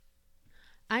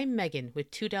I'm Megan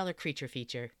with $2 Creature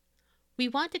Feature. We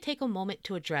want to take a moment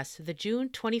to address the June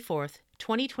 24th,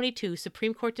 2022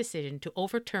 Supreme Court decision to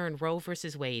overturn Roe v.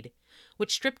 Wade,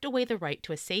 which stripped away the right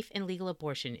to a safe and legal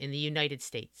abortion in the United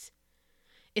States.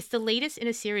 It's the latest in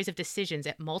a series of decisions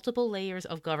at multiple layers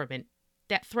of government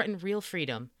that threaten real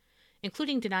freedom,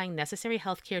 including denying necessary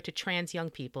health care to trans young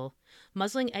people,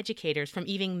 muzzling educators from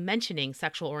even mentioning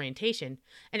sexual orientation,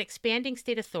 and expanding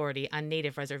state authority on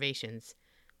Native reservations.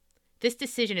 This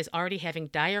decision is already having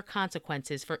dire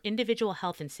consequences for individual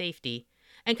health and safety,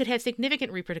 and could have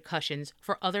significant repercussions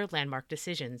for other landmark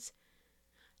decisions.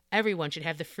 Everyone should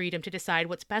have the freedom to decide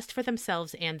what's best for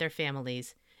themselves and their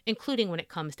families, including when it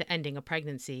comes to ending a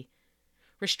pregnancy.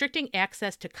 Restricting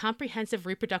access to comprehensive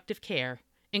reproductive care,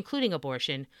 including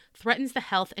abortion, threatens the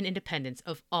health and independence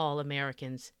of all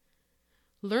Americans.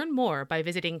 Learn more by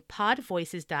visiting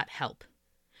podvoices.help.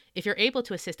 If you're able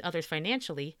to assist others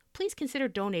financially, please consider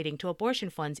donating to abortion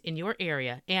funds in your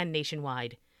area and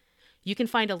nationwide. You can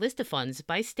find a list of funds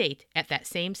by state at that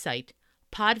same site,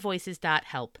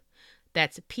 podvoices.help.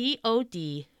 That's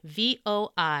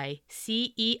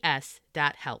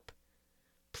PODVOICES.help.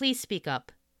 Please speak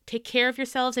up, take care of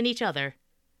yourselves and each other,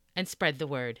 and spread the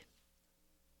word.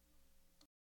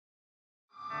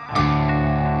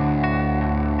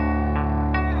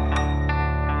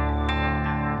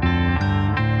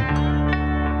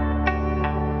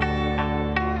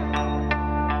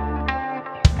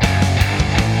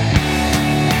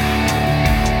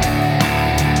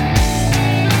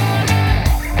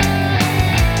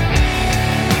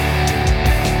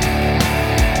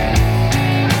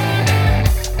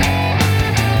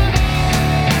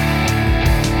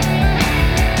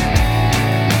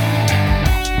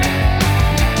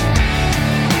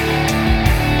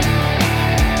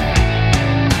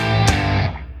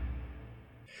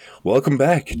 Welcome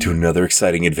back to another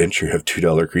exciting adventure of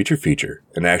 $2 Creature Feature,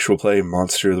 an actual play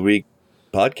Monster of the Week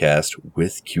podcast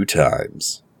with Q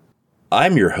Times.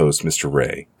 I'm your host, Mr.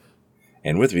 Ray,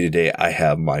 and with me today I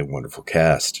have my wonderful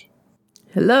cast.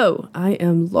 Hello, I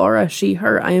am Laura, she,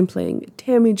 her. I am playing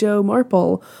Tammy Jo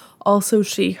Marple, also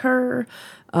she, her,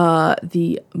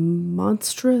 the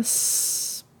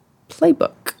monstrous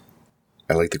playbook.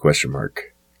 I like the question mark.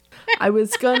 I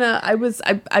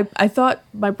thought,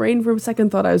 my brain for a second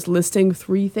thought I was listing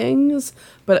 3 things,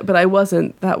 but I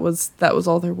wasn't. That was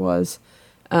all there was.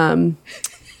 Tammy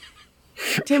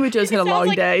Jo's had a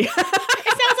long day. It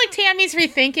sounds like Tammy's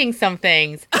rethinking some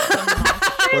things.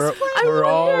 We're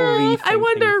all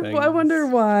rethinking things. I wonder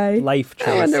why. Life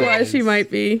choices. I wonder why she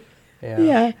might be.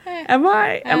 Yeah. Am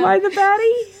I the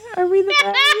baddie? Are we the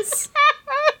baddies?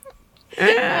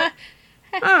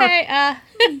 Hey,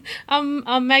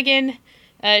 I'm Megan,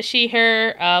 she,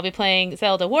 her. I'll be playing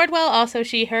Zelda Wardwell, also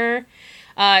she, her.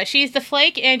 She's the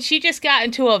Flake, and she just got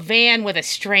into a van with a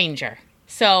stranger.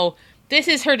 So this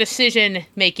is her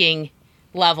decision-making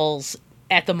levels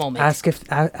at the moment. Ask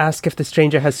if the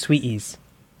stranger has sweeties.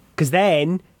 Because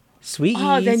then, sweeties...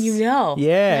 Oh, then you know.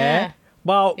 Yeah.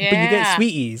 Well, but you get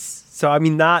sweeties. So, I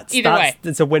mean,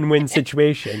 it's a win-win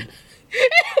situation.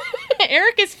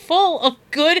 Eric is full of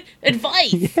good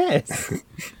advice. Yes.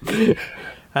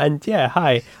 And yeah,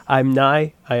 hi, I'm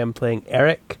Nye. I am playing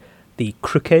Eric, the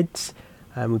Crooked,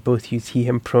 and we both use he,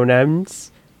 him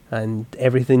pronouns, and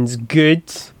everything's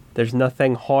good. There's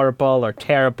nothing horrible or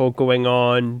terrible going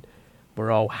on. We're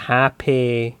all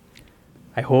happy.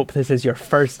 I hope this is your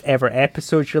first ever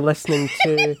episode you're listening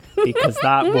to, because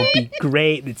that will be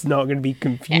great. It's not going to be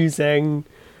confusing.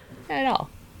 Not at all.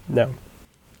 No.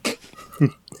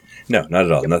 No, not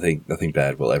at all. Nothing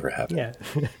bad will ever happen. Yeah.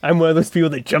 I'm one of those people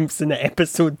that jumps into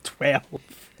episode 12.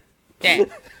 Yeah.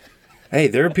 Hey,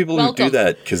 there are people who do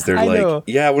that because they're like,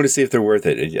 yeah, I want to see if they're worth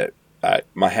it. And yet,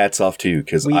 my hat's off to you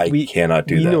because I cannot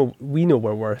do that. We know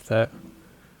we're worth it.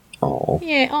 Oh.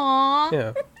 Yeah, aw.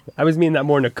 Yeah. I was meaning that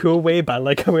more in a cool way, but I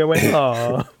like how we went,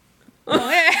 aw.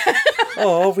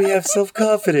 Oh, we have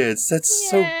self-confidence. That's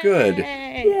so good.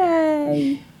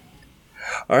 Yay.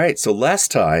 All right, so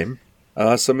last time,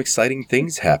 some exciting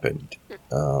things happened.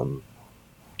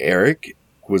 Eric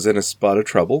was in a spot of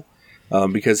trouble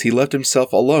because he left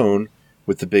himself alone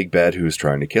with the big bad who was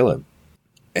trying to kill him.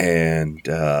 And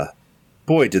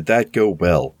boy, did that go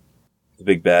well. The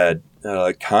big bad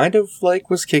kind of like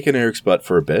was kicking Eric's butt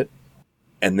for a bit.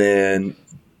 And then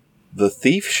the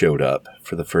thief showed up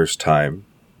for the first time,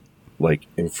 like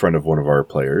in front of one of our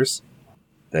players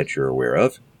that you're aware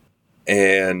of.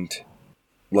 And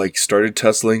like started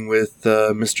tussling with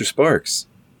Mr. Sparks.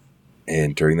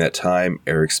 And during that time,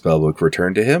 Eric's spellbook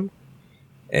returned to him.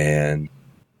 And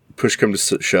push come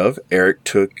to shove, Eric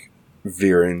took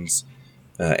Viren's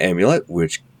amulet,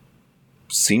 which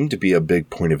seemed to be a big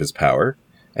point of his power,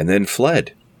 and then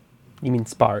fled. You mean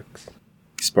Sparks?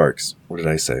 Sparks. What did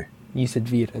I say? You said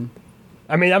Viren.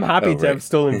 I mean, I'm happy to right. have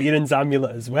stolen Viren's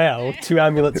amulet as well. 2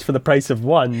 amulets for the price of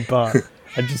 1, but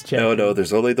I just checked. No,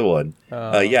 there's only the one.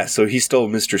 Yeah, so he stole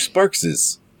Mr.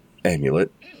 Sparks's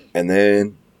amulet, and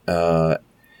then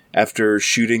after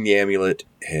shooting the amulet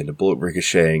and a bullet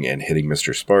ricocheting and hitting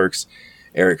Mr. Sparks,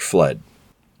 Eric fled.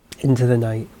 Into the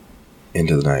night.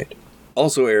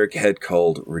 Also, Eric had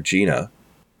called Regina,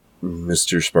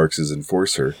 Mr. Sparks's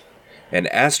enforcer, and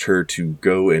asked her to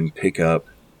go and pick up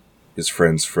his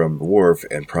friends from the wharf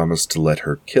and promised to let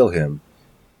her kill him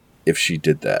if she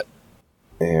did that.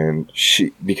 And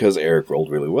because Eric rolled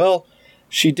really well,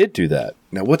 she did do that.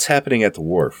 Now, what's happening at the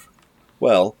wharf?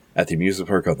 Well, at the amusement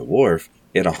park on the wharf,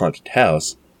 in a haunted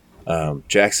house,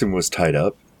 Jackson was tied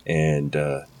up and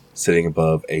sitting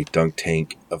above a dunk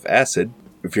tank of acid.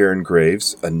 Viren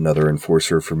Graves, another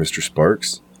enforcer for Mr.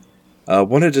 Sparks,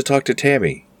 wanted to talk to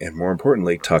Tammy, and more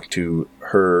importantly, talk to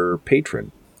her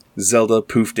patron. Zelda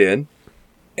poofed in,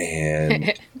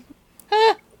 and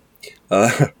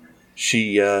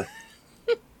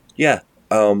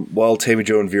while Tammy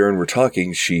Jo and Viren were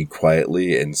talking, she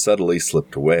quietly and subtly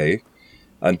slipped away,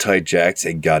 untied Jax,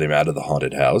 and got him out of the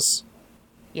haunted house.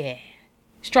 Yeah.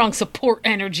 Strong support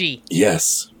energy.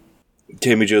 Yes.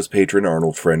 Tammy Jo's patron,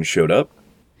 Arnold Friend, showed up.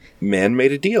 Man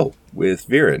made a deal with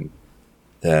Viren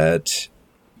that,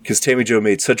 because Tammy Jo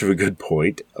made such a good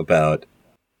point about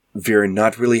Viren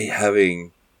not really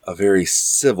having a very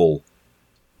civil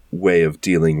way of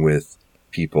dealing with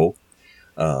people.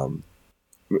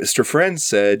 Mr. Friend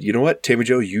said, you know what, Tammy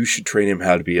Jo, you should train him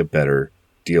how to be a better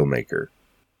deal maker.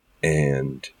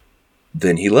 And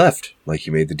then he left. Like, he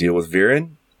made the deal with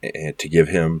Viren, and to give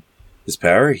him his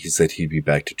power, he said he'd be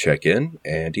back to check in,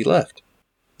 and he left.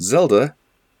 Zelda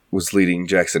was leading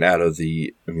Jackson out of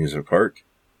the amusement park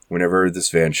whenever this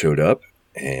van showed up,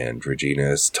 and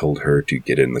Regina told her to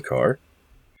get in the car.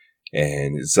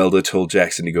 And Zelda told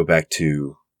Jackson to go back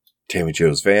to Tammy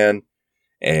Jo's van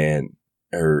and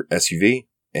her SUV,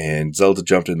 and Zelda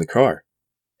jumped in the car,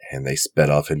 and they sped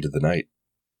off into the night.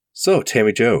 So,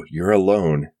 Tammy Jo, you're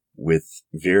alone with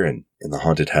Viren in the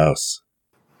haunted house.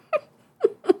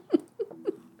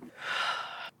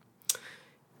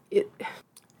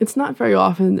 It's not very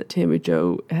often that Tammy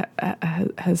Jo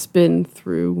has been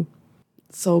through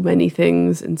so many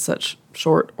things in such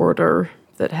short order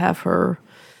that have her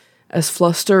as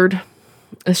flustered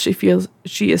as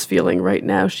she is feeling right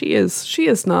now. She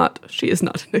is not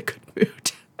in a good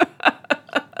mood.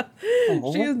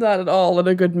 She is not at all in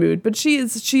a good mood, but she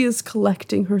is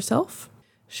collecting herself.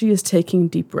 She is taking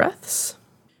deep breaths.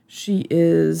 She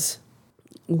is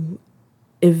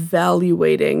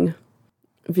evaluating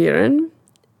Viren,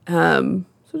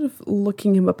 sort of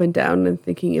looking him up and down and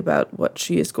thinking about what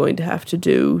she is going to have to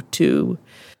do to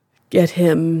get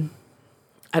him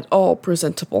at all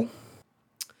presentable.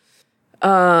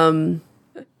 And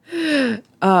then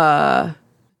I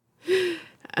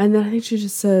think she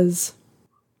just says,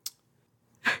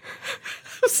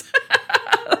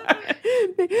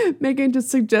 Megan just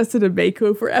suggested a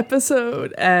makeover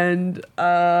episode, and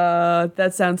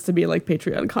that sounds to me like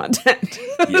Patreon content.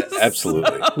 Yes,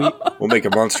 absolutely. We'll make a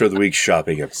Monster of the Week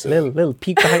shopping episode. Little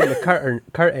peek behind the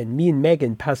curtain. Me and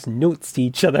Megan passing notes to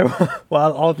each other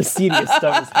while all the serious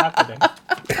stuff is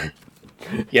happening.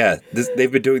 Yeah,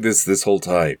 they've been doing this whole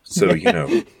time, so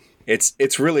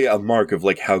it's really a mark of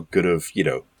like how good of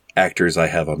actors I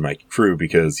have on my crew,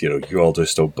 because you all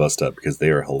just don't bust up because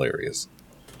they are hilarious.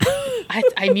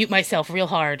 I mute myself real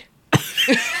hard.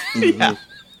 Yeah.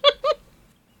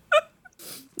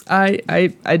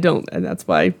 I don't, and that's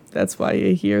why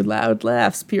you hear loud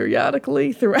laughs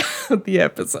periodically throughout the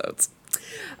episodes.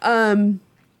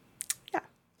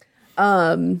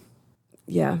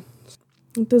 Yeah.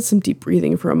 Does some deep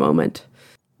breathing for a moment.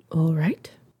 All right.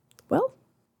 Well,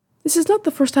 this is not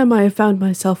the first time I have found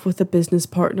myself with a business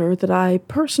partner that I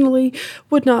personally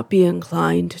would not be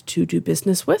inclined to do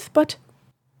business with, but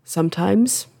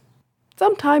sometimes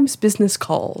business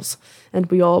calls, and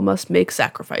we all must make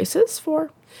sacrifices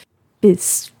for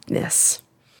business.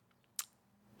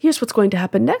 Here's what's going to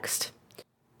happen next.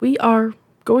 We are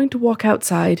going to walk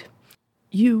outside.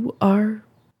 You are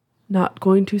not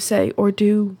going to say or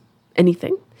do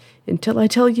anything until I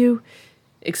tell you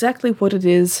exactly what it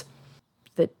is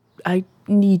that I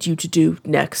need you to do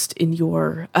next in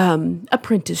your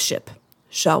apprenticeship,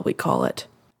 shall we call it.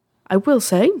 I will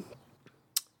say,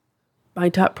 my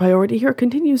top priority here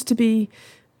continues to be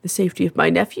the safety of my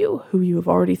nephew, who you have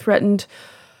already threatened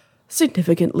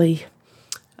significantly.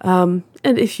 And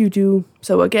if you do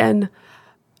so again,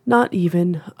 not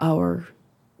even our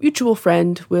mutual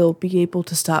friend will be able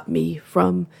to stop me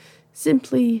from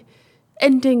simply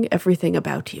ending everything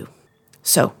about you.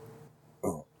 So.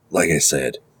 Oh, like I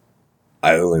said,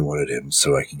 I only wanted him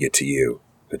so I could get to you.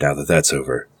 But now that that's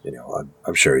over,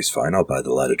 I'm sure he's fine. I'll buy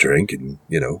the lad a drink and,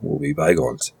 we'll be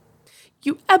bygones.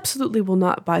 You absolutely will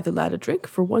not buy the lad a drink.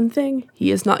 For one thing,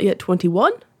 he is not yet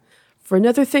 21. For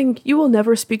another thing, you will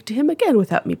never speak to him again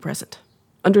without me present.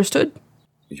 Understood?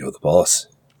 You're the boss.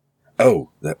 Oh,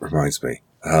 that reminds me.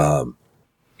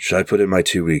 Should I put in my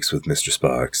 2 weeks with Mr.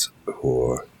 Sparks?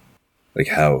 Or,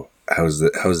 how's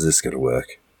this gonna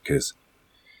work? Because,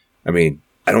 I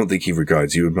don't think he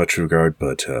regards you in much regard,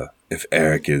 but, if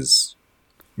Eric is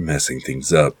messing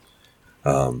things up,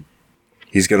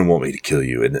 he's gonna want me to kill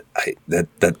you, and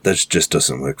that just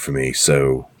doesn't work for me,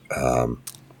 so,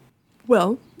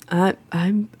 Well,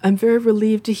 I'm very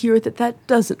relieved to hear that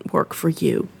doesn't work for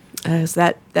you, as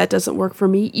that doesn't work for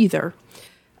me either.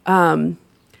 Out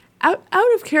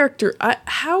of character,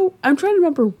 I'm trying to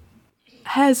remember.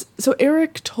 So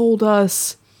Eric told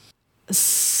us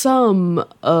some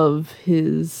of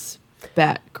his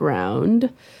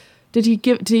background. Did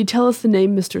he tell us the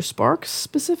name Mr. Sparks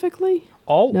specifically?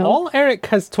 All Eric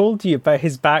has told you about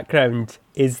his background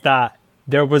is that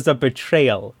there was a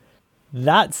betrayal.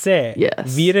 That's it.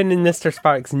 Yes. Viren and Mr.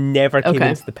 Sparks never came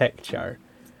into the picture.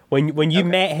 When you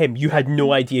met him, you had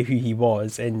no idea who he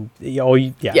was, and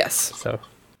Yes. So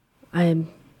I am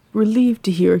relieved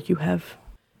to hear you have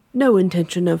no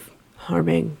intention of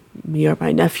harming me or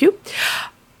my nephew.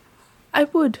 I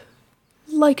would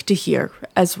like to hear,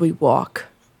 as we walk,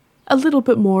 a little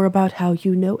bit more about how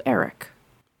you know Eric.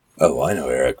 Oh, I know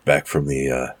Eric, back from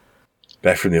the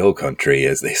old country,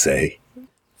 as they say.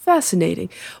 Fascinating.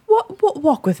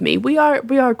 Walk with me. We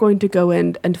are going to go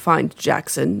in and find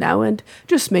Jackson now and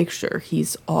just make sure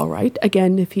he's all right.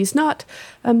 Again, if he's not,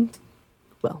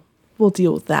 well, we'll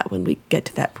deal with that when we get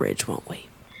to that bridge, won't we?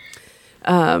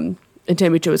 And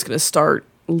Tammy Jo is going to start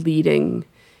leading.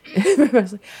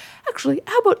 Actually,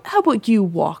 how about you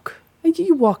walk?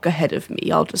 You walk ahead of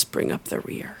me. I'll just bring up the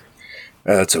rear.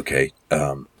 That's okay.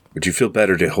 Would you feel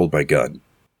better to hold my gun?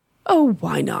 Oh,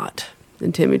 why not?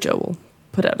 And Tammy Jo will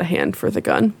put out a hand for the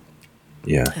gun.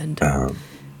 Yeah. And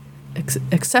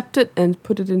accept it and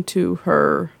put it into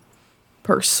her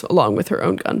purse along with her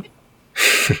own gun.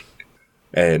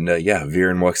 And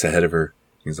Viren walks ahead of her.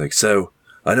 He's like, "So,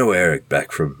 I know Eric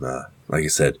back from, like I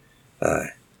said,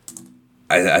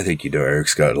 I think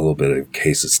Eric's got a little bit of a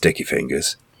case of sticky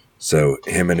fingers. So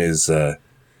him and his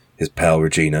pal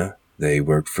Regina, they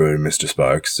worked for Mr.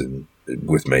 Sparks and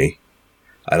with me.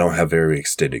 I don't have very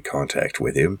extended contact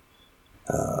with him.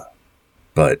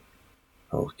 But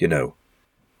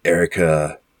Eric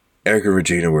and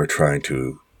Regina were trying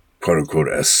to, quote unquote,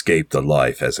 escape the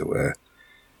life, as it were.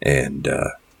 And,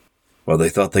 they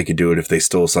thought they could do it if they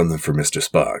stole something from Mr.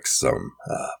 Sparks, some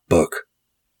book.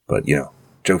 But,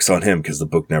 joke's on him because the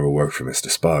book never worked for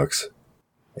Mr. Sparks.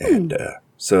 And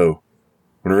so,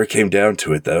 whenever it came down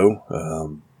to it,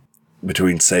 though,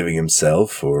 between saving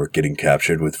himself or getting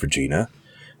captured with Regina,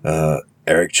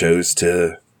 Eric chose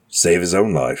to save his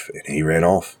own life, and he ran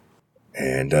off.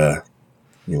 And,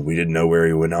 we didn't know where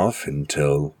he went off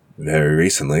until very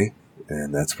recently,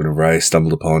 and that's whenever I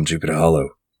stumbled upon Jupiter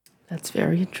Hollow. That's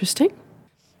very interesting.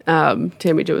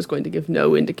 Tammy Jo is going to give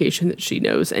no indication that she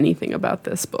knows anything about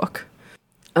this book.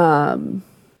 And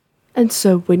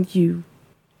so when you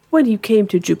came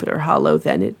to Jupiter Hollow,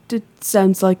 then it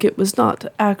sounds like it was not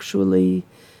actually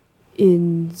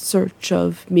in search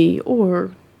of me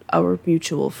or our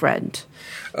mutual friend.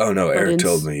 Oh no, Eric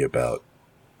told me about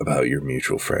your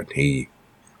mutual friend. He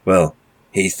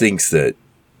thinks that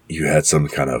you had some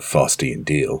kind of Faustian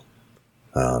deal.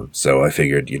 So I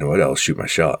figured, you know what, I'll shoot my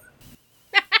shot.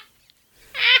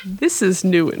 This is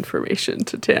new information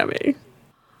to Tammy.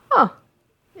 Huh.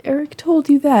 Eric told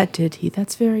you that, did he?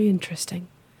 That's very interesting.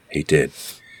 He did.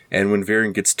 And when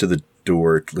Viren gets to the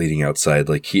door leading outside,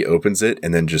 he opens it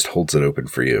and then just holds it open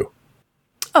for you.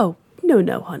 Oh,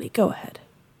 no, honey. Go ahead.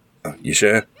 You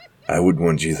sure? I wouldn't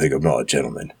want you to think I'm not a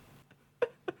gentleman.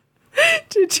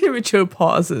 Tammy Jo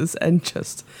pauses and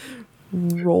just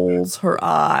rolls her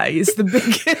eyes.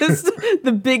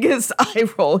 The biggest eye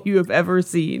roll you have ever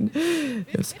seen.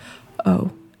 Goes,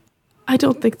 oh, I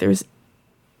don't think there's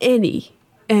any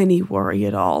worry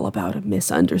at all about a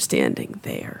misunderstanding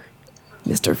there,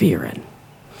 Mr. Viren.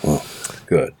 Well,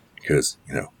 good, because,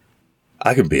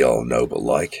 I can be all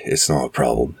noble-like. It's not a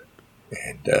problem.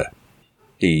 And,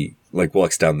 he,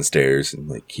 walks down the stairs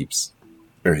and, keeps,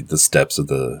 or the steps of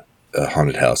the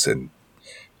haunted house and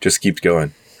just keeps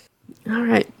going. All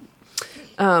right.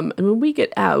 And when we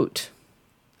get out,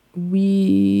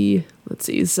 let's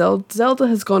see, Zelda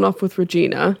has gone off with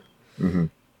Regina. Mm-hmm.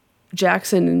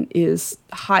 Jackson is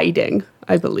hiding,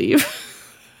 I believe.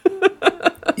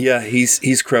 Yeah,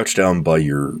 he's crouched down by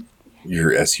your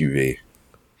SUV.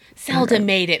 Zelda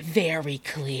made it very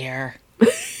clear.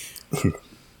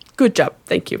 Good job.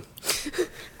 Thank you.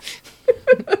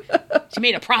 She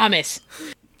made a promise.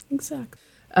 Exactly.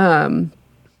 Yeah,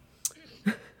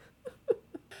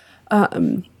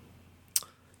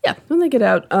 when they get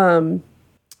out,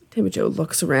 Tammy Jo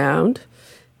looks around,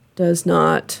 does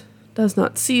not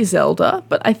see Zelda,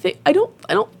 but I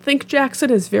don't think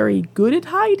Jackson is very good at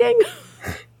hiding.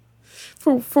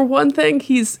 For one thing,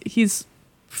 he's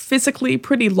physically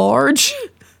pretty large.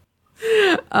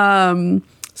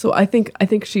 So I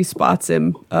think she spots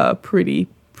him pretty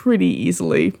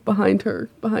easily behind her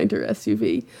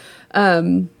SUV.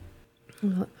 All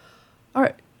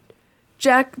right,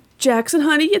 Jackson,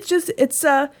 honey, it's just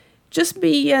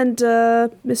me and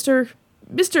Mr.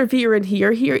 Viren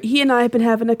here. He and I have been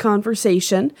having a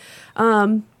conversation.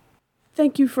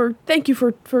 Thank you for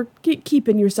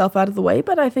keeping yourself out of the way.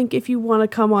 But I think if you want to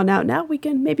come on out now, we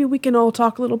can all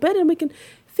talk a little bit and we can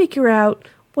figure out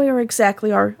where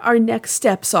exactly our next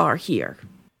steps are here.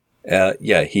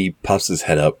 Yeah, he pops his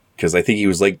head up because I think he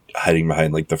was like hiding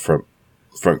behind like the front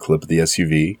clip of the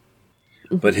SUV.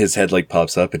 But his head like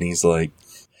pops up and he's like,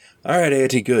 "All right,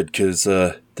 Auntie, good, because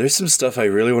there's some stuff I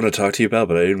really want to talk to you about,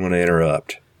 but I didn't want to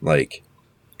interrupt. Like,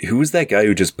 who was that guy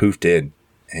who just poofed in?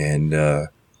 And,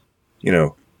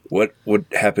 what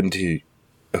happened to...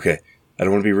 Okay, I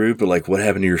don't want to be rude, but, like, what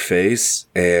happened to your face?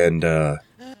 And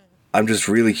I'm just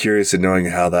really curious in knowing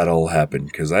how that all happened,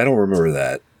 because I don't remember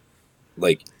that,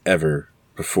 like, ever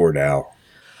before now."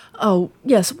 Oh,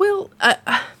 yes, well,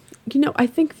 I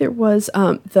think there was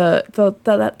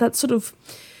that sort of...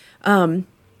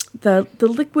 The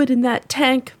liquid in that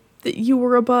tank that you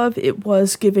were above, it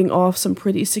was giving off some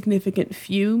pretty significant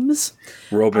fumes.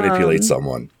 Roll manipulate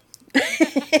someone.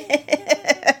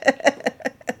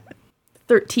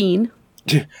 13.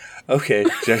 Okay,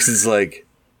 Jackson's like,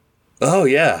 "Oh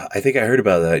yeah, I think I heard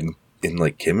about that in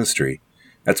like chemistry.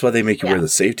 That's why they make you wear the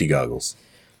safety goggles."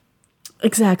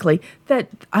 Exactly. That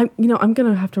I'm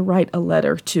gonna have to write a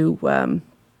letter to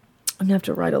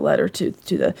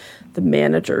the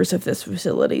managers of this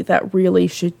facility. That really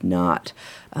should not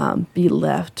be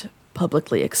left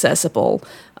publicly accessible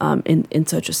in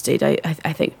such a state. I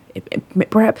think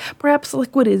perhaps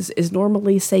liquid is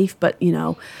normally safe, but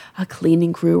a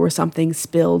cleaning crew or something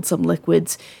spilled some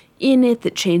liquids in it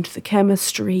that changed the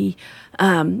chemistry.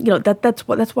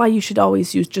 That's why you should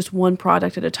always use just one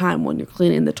product at a time when you're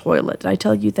cleaning the toilet. Did I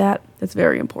tell you that? That's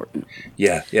very important.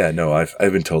 Yeah, no, I've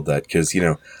been told that because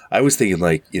I was thinking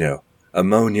like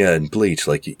ammonia and bleach,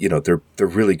 like they're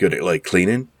really good at like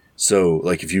cleaning. So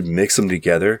like if you mix them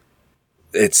together,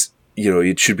 it's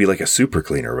it should be like a super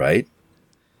cleaner, right?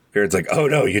 Aaron's like, "Oh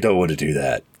no, you don't want to do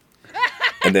that."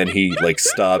 And then he like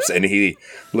stops and he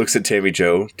looks at Tammy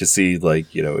Jo to see like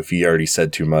if he already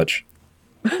said too much.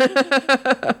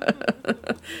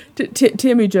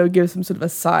 Tammy Jo gives him sort of a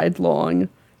sidelong,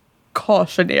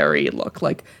 cautionary look,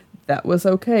 like that was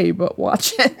okay, but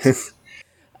watch it.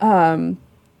 Well,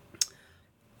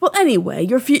 anyway,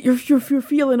 you're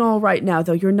feeling all right now,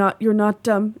 though. You're not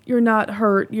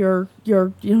hurt. You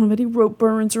don't have any rope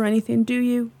burns or anything, do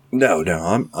you? No,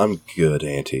 I'm good,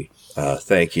 Auntie.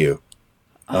 Thank you.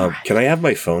 Right. Can I have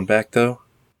my phone back though?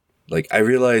 Like I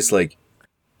realized, I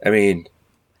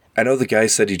know the guy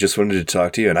said he just wanted to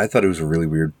talk to you, and I thought it was a really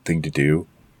weird thing to do.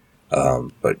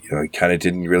 But he kind of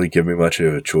didn't really give me much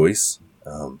of a choice.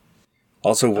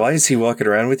 Also, why is he walking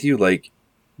around with you? Like,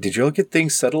 did you all get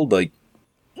things settled? Like,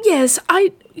 yes,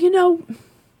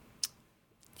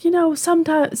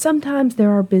 sometimes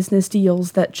there are business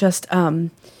deals that just,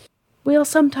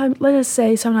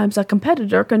 sometimes a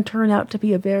competitor can turn out to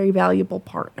be a very valuable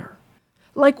partner.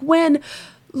 Like when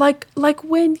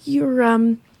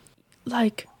you're,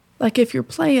 like if you're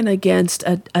playing against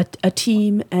a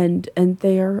team and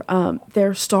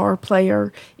their star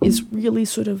player is really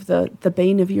sort of the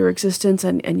bane of your existence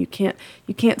and you can't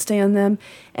stand them,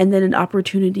 and then an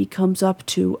opportunity comes up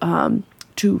to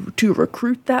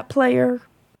recruit that player,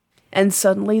 and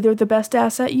suddenly they're the best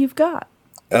asset you've got.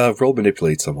 Roll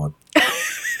manipulate someone.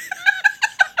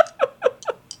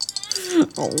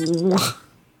 Oh.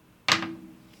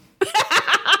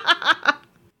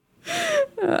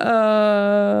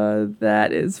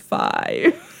 That is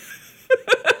 5.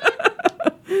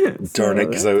 Darn it,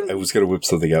 because I was going to whip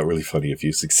something out really funny if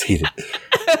you succeeded.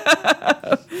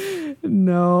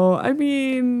 No, I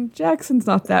mean Jackson's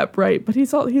not that bright, but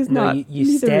he's not.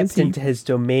 You stepped into his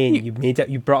domain.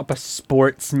 You brought up a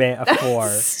sports metaphor.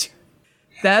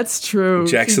 That's true.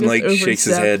 Jackson shakes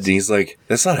his head and he's like,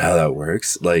 "That's not how that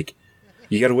works. Like,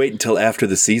 you got to wait until after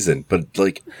the season, but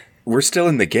like, we're still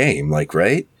in the game, like,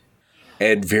 right?"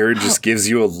 And Viren just gives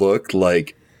you a look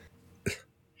like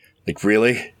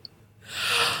really?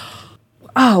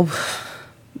 Oh,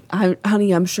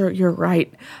 honey, I'm sure you're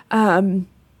right.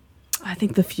 I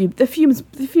think the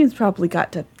fumes probably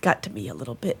got to me a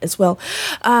little bit as well.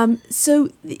 So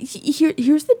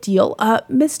here's the deal.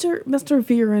 Mr.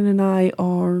 Viren and I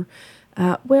are,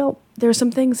 there are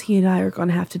some things he and I are going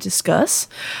to have to discuss.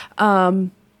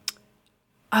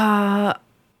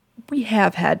 We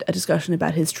have had a discussion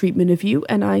about his treatment of you,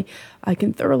 and I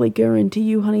can thoroughly guarantee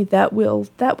you, honey, that will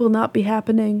not be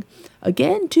happening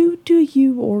again to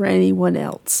you or anyone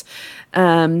else.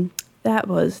 That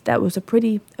was a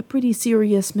pretty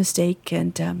serious mistake,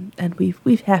 and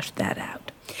we've hashed that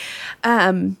out.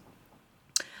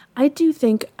 I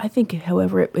think,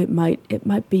 however, it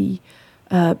might be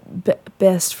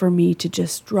best for me to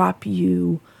just drop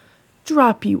you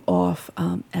off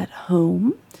at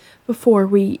home before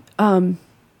we and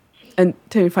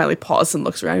Tammy finally pauses and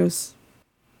looks around and goes,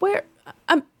 where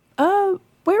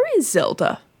is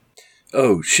Zelda?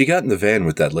 Oh, she got in the van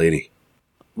with that lady.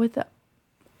 With the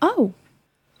Oh.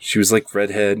 She was like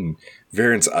redhead, and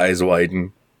Viren's eyes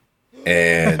widen,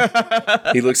 and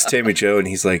he looks at Tammy Joe and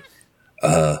he's like,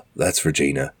 that's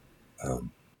Regina.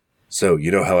 So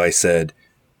you know how I said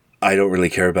I don't really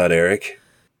care about Eric?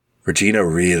 Regina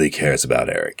really cares about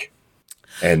Eric.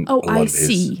 And oh, I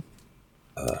see.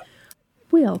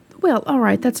 Well, all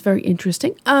right, that's very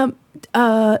interesting.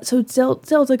 So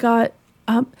Zelda got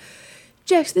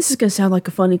Jax, this is going to sound like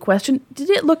a funny question. Did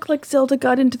it look like Zelda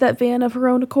got into that van of her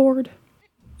own accord?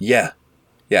 Yeah.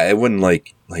 Yeah, it wasn't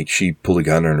like she pulled a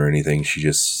gun on her or anything. She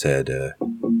just said,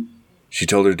 she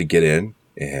told her to get in,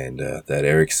 and that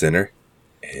Eric's in her,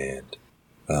 and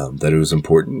that it was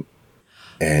important.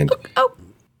 And,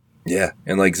 yeah,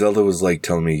 and like Zelda was like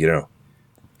telling me,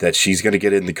 that she's going to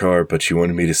get in the car, but she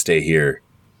wanted me to stay here.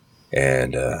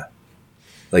 And,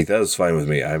 like, that was fine with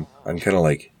me. I'm kind of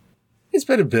like, it's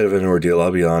been a bit of an ordeal,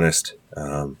 I'll be honest.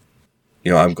 I'm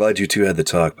glad you two had the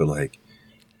talk, but like,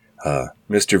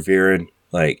 Mr. Viren,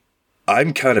 like,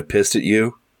 I'm kind of pissed at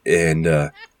you, and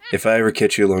if I ever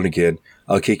catch you alone again,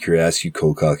 I'll kick your ass, you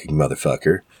cold-cocking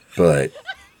motherfucker. But,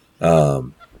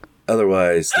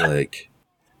 otherwise, like,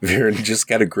 Viren just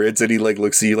kind of grins and he like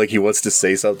looks at you like he wants to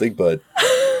say something, but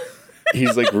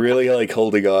he's like really like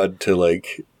holding on to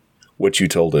like what you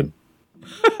told him.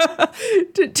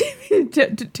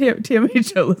 Tammy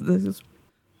Joe this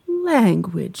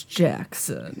language,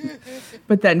 Jackson,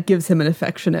 but then gives him an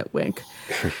affectionate wink.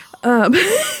 All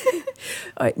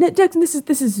right, now, Jackson, this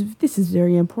is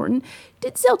very important.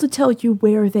 Did Zelda tell you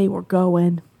where they were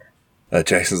going?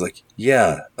 Jackson's like,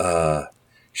 yeah.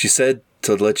 She said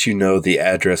to let you know the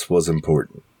address was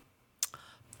important.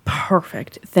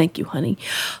 Perfect. Thank you, honey.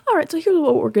 All right, so here's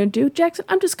what we're going to do. Jackson,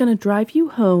 I'm just going to drive you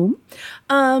home.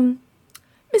 Mr.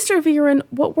 Viren,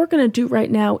 what we're going to do right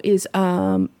now is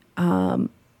I am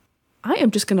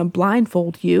just going to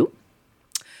blindfold you.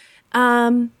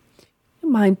 Mind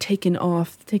taking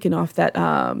off that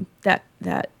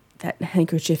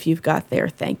handkerchief you've got there.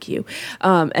 Thank you.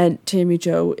 And Tammy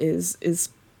Joe is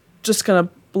just going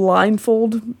to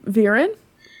blindfold Viren.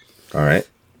 All right.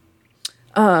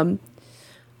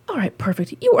 All right,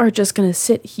 perfect. You are just going to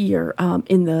sit here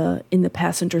in the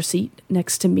passenger seat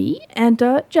next to me, and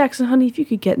Jackson, honey, if you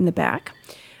could get in the back,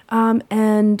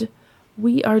 and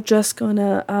we are just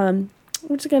gonna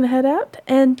head out,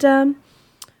 and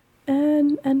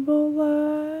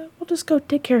we'll just go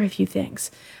take care of a few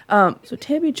things. So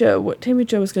Tammy Joe, what Tammy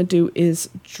Joe is going to do is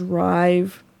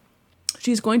drive.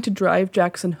 She's going to drive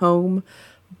Jackson home,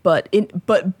 but in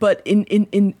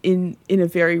a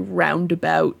very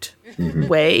roundabout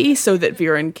way, so that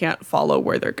Viren can't follow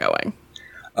where they're going.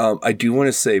 I do want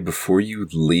to say, before you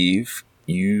leave,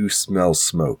 you smell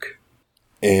smoke,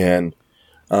 and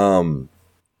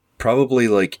probably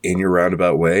like in your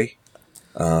roundabout way,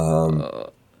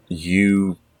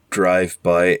 you drive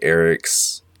by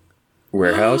Eric's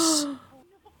warehouse,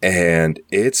 and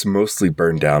it's mostly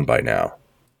burned down by now.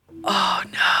 Oh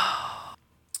no.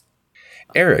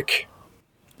 Eric.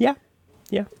 Yeah.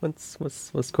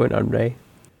 What's going on, Ray?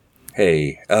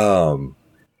 Hey,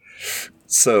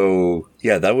 so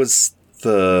yeah, that was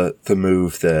the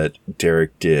move that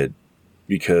Derek did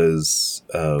because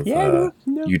of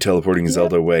you teleporting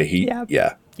Zelda away.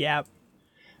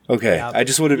 Okay, Yeah. I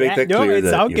just want to make that no, clear.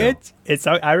 it's that, all you good. It's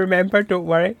all, I remember. Don't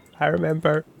worry. I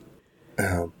remember.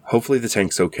 hopefully the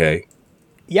tank's okay.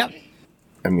 Yep.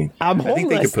 I mean, I'm I think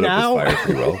they homeless could put now. up with fire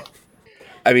pretty well.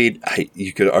 I mean,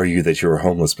 you could argue that you were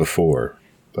homeless before,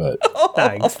 but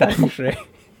Thanks, Ray.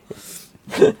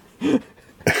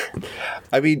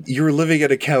 I mean, you were living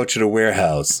at a couch in a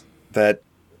warehouse.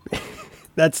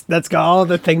 That's got all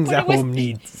the things But a it was- home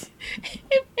needs.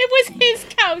 It was his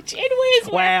couch. It was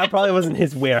his Well, it probably wasn't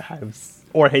his warehouse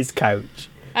or his couch.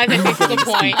 I think that's a good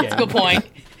point. That's a good point.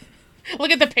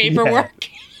 Look at the paperwork.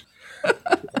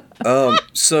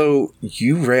 So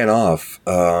you ran off.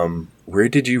 Where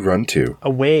did you run to?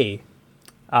 Away.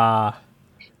 I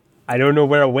don't know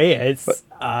where away is.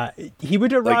 He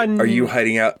would have Like, run are you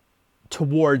hiding out?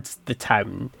 towards the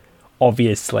town,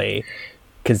 obviously,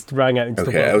 because running out into the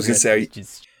Okay, wilderness I was gonna say, is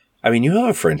just... I mean, you have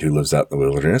a friend who lives out in the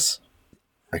wilderness.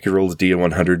 I could roll the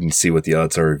D100 and see what the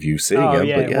odds are of you seeing Oh him.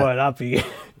 yeah, but yeah. well, that'd be...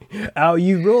 Oh,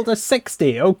 you rolled a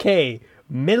 60. Okay,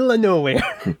 middle of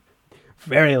nowhere.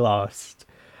 Very lost.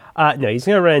 No, he's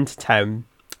gonna run into town,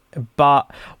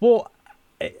 but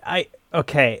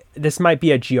okay, this might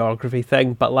be a geography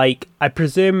thing, but like I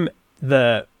presume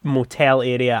the motel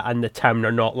area and the town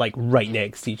are not like right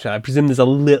next to each other. I presume there's a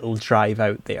little drive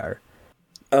out there.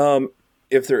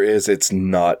 If there is, it's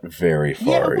not very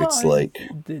far. well, It's like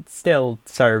It still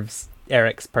serves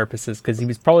Eric's purposes because he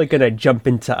was probably going to jump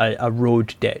into a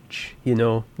road ditch, you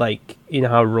know, like, you know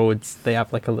how roads, they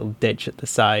have like a little ditch at the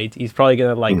side. He's probably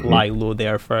going to like lie low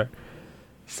there for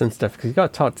some stuff because you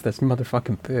got to talk to this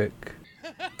motherfucking book.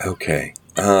 okay.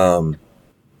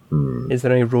 Is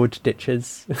there any road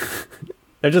ditches?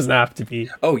 There doesn't have to be.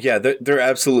 Oh yeah, there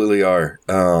absolutely are.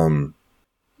 I'm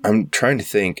trying to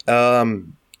think.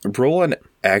 Roll an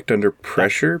act under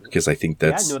pressure because I think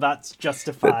that's. Yeah, no, that's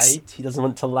justified. that's- He doesn't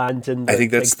want to land in the I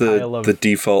think that's big pile of the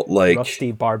default. Like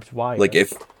rusty barbed wire. like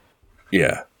if.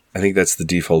 Yeah, I think that's the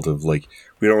default of like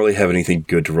we don't really have anything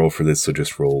good to roll for this, so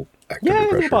just roll act Yeah, under no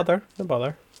pressure. bother. No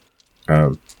bother.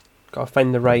 Gotta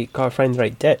find the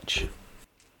right ditch.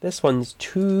 This one's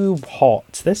too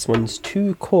hot. This one's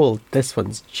too cold. This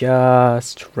one's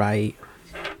just right.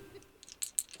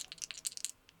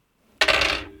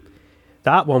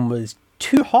 That one was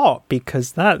too hot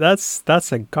because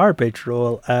that's a garbage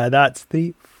roll. That's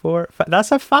the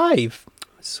that's a 5.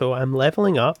 So I'm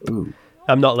leveling up. Ooh.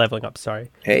 I'm not leveling up, sorry.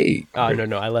 Hey. Oh,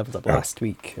 no, I leveled up last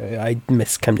week. I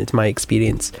miscounted my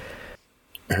experience.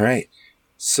 All right.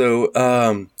 So,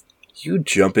 you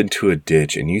jump into a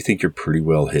ditch and you think you're pretty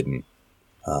well hidden.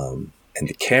 And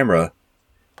the camera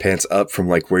pans up from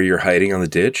like where you're hiding on the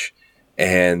ditch,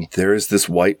 and there's this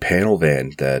white panel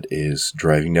van that is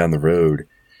driving down the road,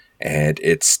 and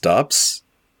it stops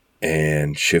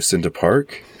and shifts into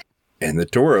park, and the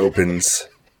door opens,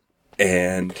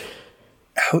 and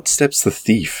out steps the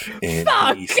thief, and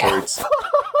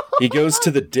he goes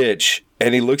to the ditch,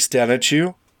 and he looks down at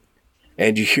you,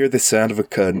 and you hear the sound of a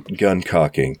gun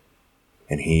cocking,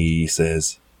 and he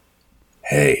says,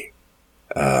 "Hey,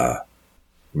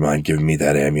 mind giving me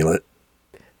that amulet?"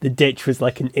 The ditch was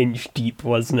like an inch deep,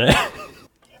 wasn't it?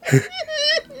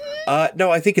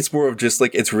 No, I think it's more of just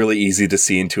like it's really easy to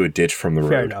see into a ditch from the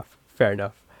road. Fair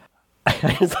enough.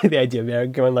 I just like the idea of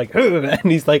Eric going like,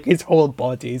 and he's like, his whole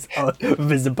body's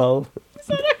visible.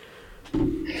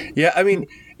 Yeah, I mean,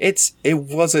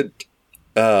 it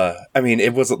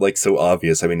wasn't like so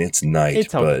obvious. I mean, it's night,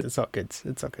 It's all but good.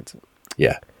 It's all good.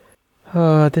 yeah.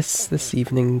 Oh, this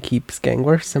evening keeps getting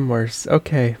worse and worse.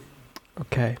 Okay.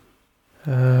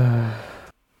 And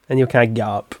he'll kind of get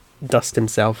up, dust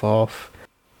himself off.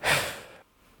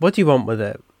 What do you want with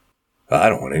it? I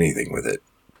don't want anything with it.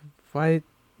 Why?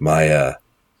 My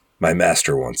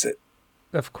master wants it.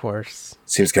 Of course.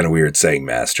 Seems kind of weird saying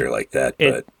master like that,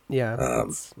 but Yeah.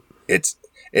 it's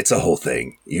a whole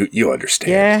thing. You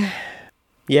understand.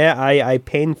 Yeah, I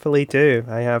painfully do.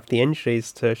 I have the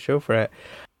injuries to show for it.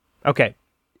 Okay,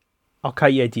 I'll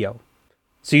cut you a deal.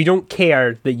 So you don't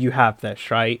care that you have this,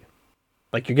 right?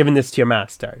 Like, you're giving this to your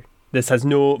master. This has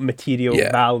no material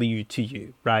value to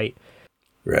you, right?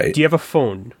 Right. Do you have a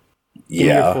phone? Give me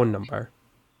your Yeah. phone number.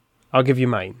 I'll give you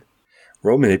mine.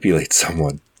 Roll manipulate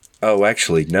someone. Oh,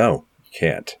 actually, no. You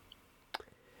can't.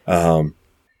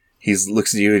 He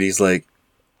looks at you and he's like,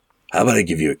 "How about I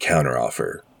give you a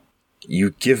counteroffer?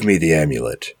 You give me the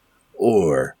amulet,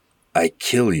 or I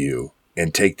kill you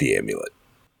and take the amulet."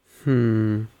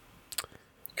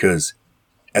 Because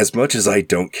as much as I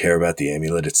don't care about the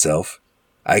amulet itself,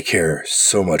 I care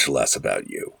so much less about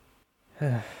you.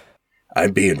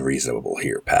 I'm being reasonable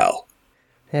here, pal.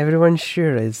 Everyone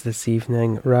sure is this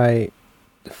evening. Right.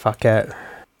 Fuck it.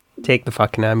 Take the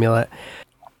fucking amulet.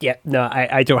 Yeah, no,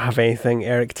 I don't have anything.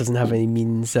 Eric doesn't have any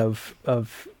means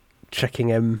of tricking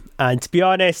him. And to be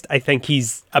honest, I think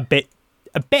he's a bit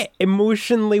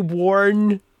emotionally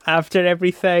worn after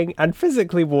everything, and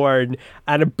physically worn,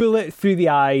 and a bullet through the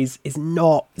eyes is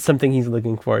not something he's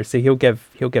looking for. So he'll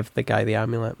give the guy the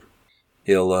amulet.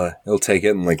 He'll take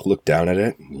it and like look down at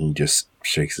it, and he just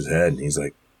shakes his head and he's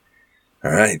like,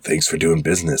 "All right, thanks for doing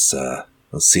business.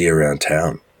 I'll see you around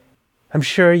town." I'm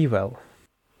sure you will.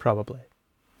 Probably.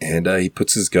 And he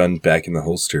puts his gun back in the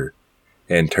holster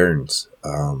and turns.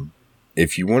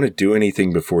 If you want to do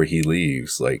anything before he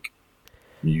leaves, like,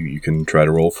 you can try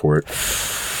to roll for it.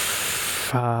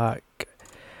 Fuck.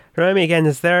 Remind me again,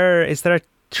 is there a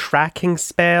tracking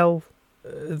spell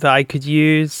that I could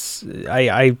use?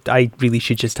 I really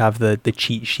should just have the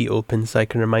cheat sheet open so I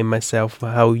can remind myself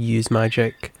how use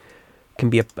magic can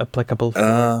be applicable.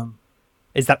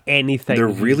 Is there anything there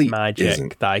really magic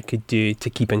isn't. that I could do to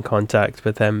keep in contact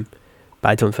with him? But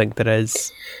I don't think there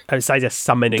is. Outside of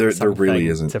summoning something there really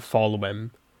isn't. to follow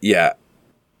him. Yeah.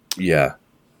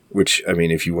 Which, I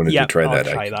mean, if you wanted to try that,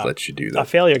 I could let you do that. A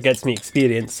failure gets me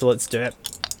experience, so let's do it.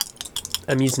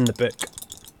 I'm using the book.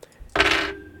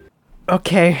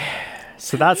 Okay,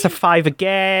 so that's a 5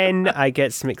 again. I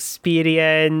get some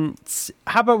experience.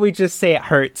 How about we just say it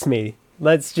hurts me?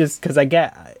 Let's just, because I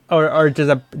get, or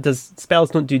does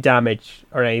spells don't do damage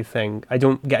or anything? I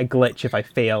don't get a glitch if I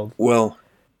fail. Well,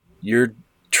 you're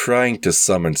trying to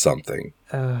summon something.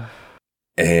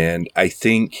 And I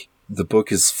think the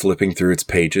book is flipping through its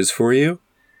pages for you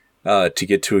to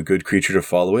get to a good creature to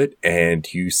follow it.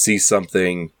 And you see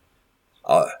something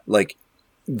like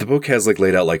the book has like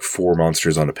laid out like 4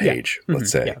 monsters on a page,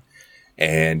 let's say. Yeah.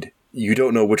 And you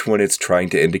don't know which one it's trying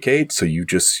to indicate. So you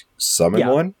just summon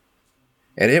one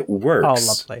and it works. Oh,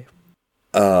 lovely.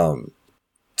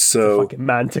 So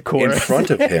Manticore in front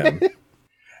of him,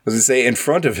 as I say, in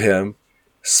front of him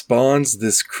spawns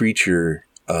this creature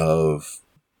of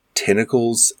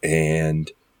tentacles, and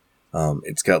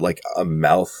it's got like a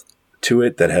mouth to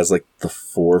it that has like the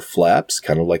 4 flaps,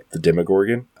 kind of like the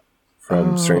Demogorgon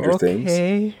from Stranger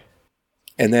Things.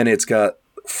 And then it's got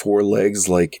 4 legs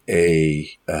like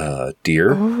a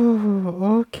deer.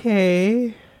 Oh,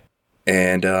 okay.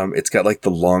 And it's got like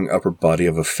the long upper body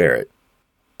of a ferret.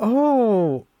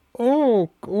 Oh,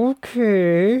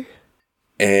 okay.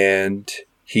 And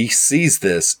he sees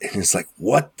this and is like,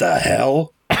 "What the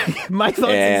hell?" My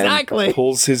thoughts exactly.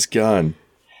 Pulls his gun.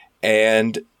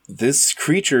 And this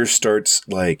creature starts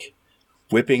like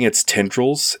whipping its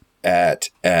tendrils at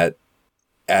the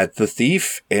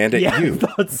thief and at you. I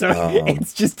thought so.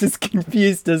 It's just as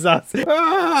confused as us.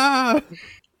 Ah!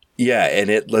 Yeah, and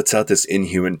it lets out this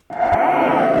inhuman.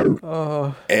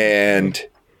 And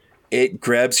it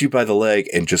grabs you by the leg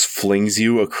and just flings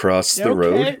you across the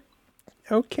road.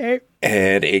 Okay.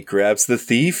 And it grabs the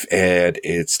thief and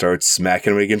it starts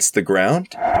smacking him against the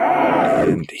ground.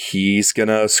 And he's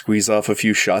gonna squeeze off a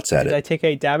few shots at it. Did I take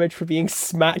any damage for being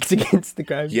smacked against the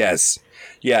ground? Yes.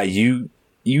 Yeah, you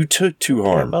took 2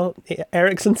 harm. Yeah, well,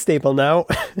 Eric's unstable now.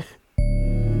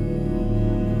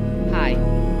 Hi,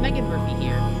 Megan Murphy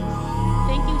here.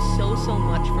 Thank you so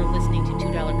much for listening to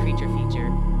 $2 Creature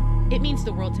Feature. It means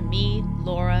the world to me,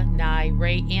 Laura, Nye,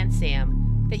 Ray, and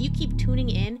Sam that you keep tuning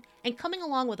in and coming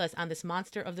along with us on this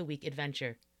Monster of the Week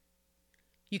adventure.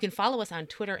 You can follow us on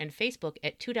Twitter and Facebook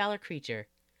at $2 Creature.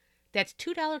 That's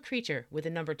 $2 Creature with the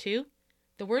number 2,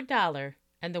 the word dollar,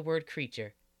 and the word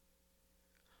creature.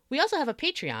 We also have a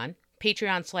Patreon,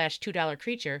 Patreon/$2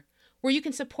 Creature, where you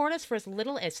can support us for as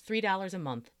little as $3 a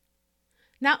month.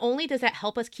 Not only does that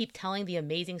help us keep telling the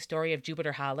amazing story of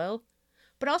Jupiter Hollow,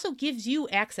 but also gives you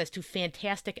access to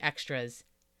fantastic extras,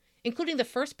 including the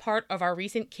first part of our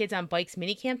recent Kids on Bikes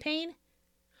mini-campaign,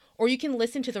 or you can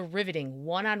listen to the riveting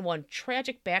one-on-one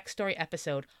tragic backstory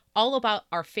episode all about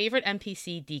our favorite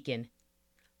NPC, Deacon.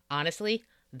 Honestly,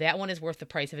 that one is worth the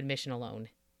price of admission alone.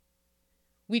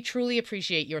 We truly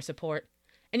appreciate your support,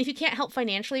 and if you can't help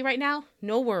financially right now,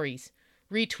 no worries.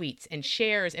 Retweets and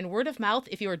shares and word of mouth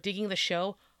if you are digging the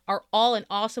show are all an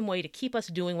awesome way to keep us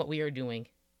doing what we are doing.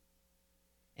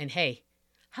 And hey,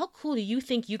 how cool do you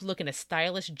think you'd look in a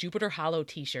stylish Jupiter Hollow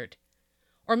t-shirt?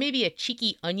 Or maybe a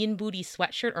cheeky onion booty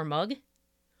sweatshirt or mug?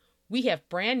 We have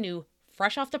brand new,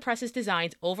 fresh off the presses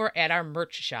designs over at our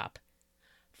merch shop.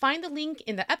 Find the link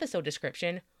in the episode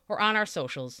description or on our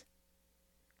socials.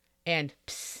 And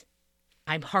psst,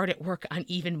 I'm hard at work on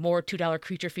even more $2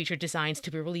 Creature Feature designs to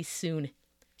be released soon,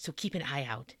 so keep an eye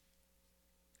out.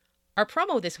 Our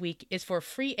promo this week is for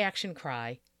Free Action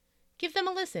Cry. Give them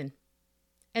a listen.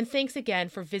 And thanks again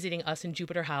for visiting us in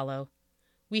Jupiter Hollow.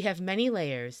 We have many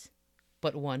layers,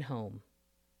 but one home.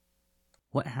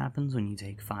 What happens when you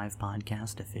take 5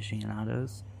 podcast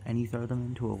aficionados and you throw them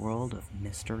into a world of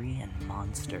mystery and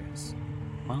monsters?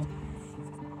 Well,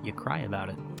 you cry about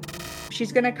it.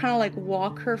 She's gonna kind of like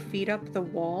walk her feet up the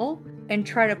wall and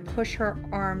try to push her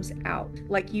arms out,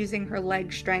 like using her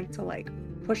leg strength to like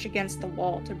push against the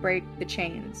wall to break the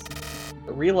chains.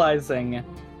 Realizing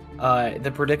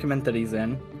the predicament that he's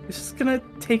in, he's just gonna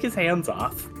take his hands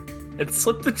off and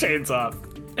slip the chains off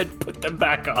and put them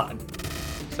back on.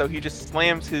 So he just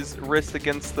slams his wrist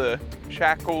against the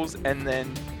shackles, and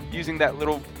then using that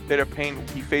little bit of pain,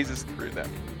 he phases through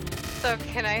them. So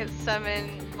can I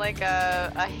summon like a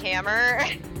hammer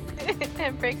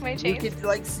and break my chains?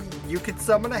 You could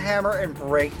summon a hammer and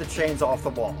break the chains off the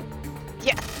wall.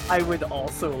 Yes. I would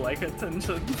also like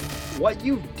attention. What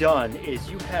you've done is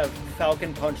you have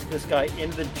Falcon punched this guy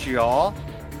in the jaw,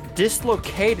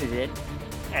 dislocated it,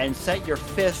 and set your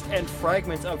fist and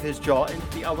fragments of his jaw into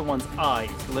the other one's eyes,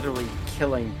 literally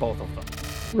killing both of them.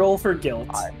 Roll for guilt.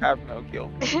 I have no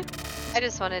guilt. I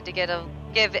just wanted to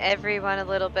give everyone a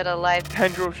little bit of life.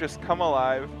 Tendrils just come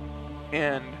alive,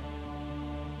 and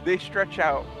they stretch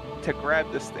out to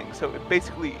grab this thing. So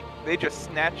basically, they just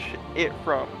snatch it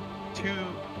from 2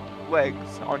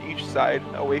 legs on each side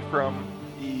away from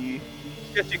the,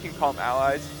 I guess you can call them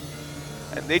allies,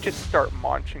 and they just start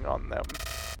munching on them.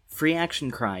 Free Action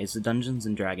Cry is the Dungeons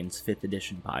 & Dragons 5th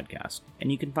edition podcast,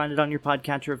 and you can find it on your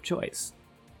podcatcher of choice.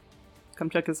 Come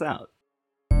check us out.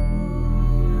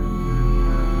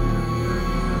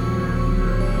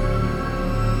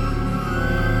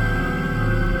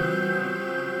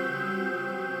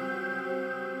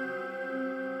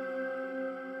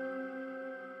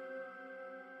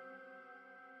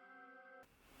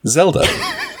 Zelda.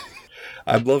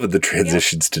 I'm loving the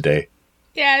transitions today.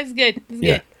 Yeah, it's good. It's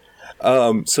good.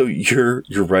 So you're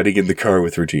riding in the car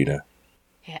with Regina.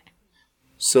 Yeah.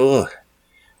 So,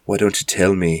 why don't you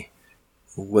tell me,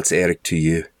 what's Eric to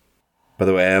you? By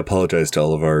the way, I apologize to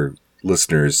all of our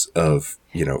listeners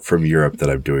from Europe that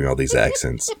I'm doing all these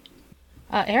accents.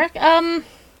 Eric,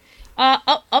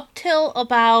 up till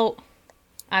about,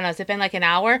 I don't know, has it been like an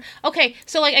hour? Okay,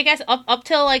 so like I guess up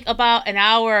till like about an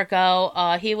hour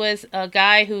ago, he was a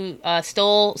guy who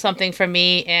stole something from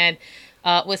me and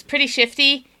was pretty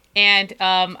shifty, and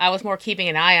I was more keeping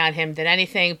an eye on him than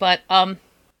anything. But I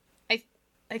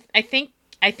think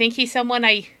he's someone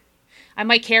I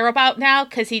might care about now,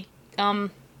 because he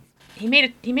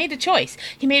made a choice.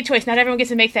 He made a choice. Not everyone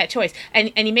gets to make that choice,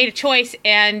 and he made a choice,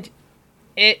 and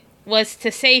it was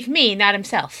to save me, not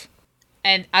himself.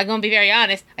 And I'm going to be very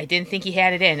honest, I didn't think he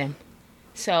had it in him.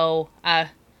 So, I've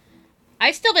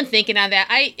still been thinking on that.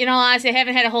 Honestly, I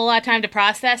haven't had a whole lot of time to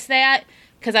process that,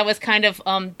 because I was kind of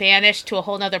banished to a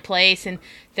whole nother place, and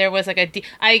there was like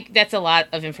that's a lot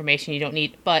of information you don't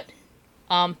need. But,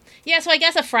 yeah, so I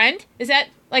guess a friend? Is that,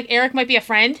 like, Eric might be a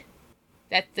friend?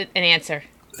 That's an answer.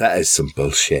 That is some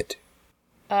bullshit.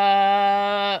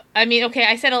 I mean, okay,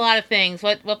 I said a lot of things.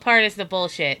 What part is the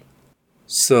bullshit?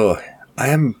 So,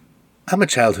 I'm a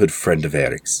childhood friend of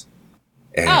Eric's,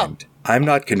 and I'm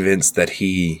not convinced that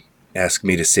he asked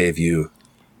me to save you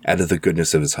out of the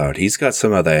goodness of his heart. He's got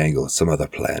some other angle, some other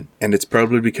plan, and it's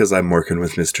probably because I'm working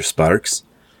with Mr. Sparks,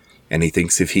 and he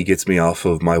thinks if he gets me off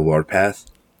of my warpath,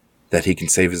 that he can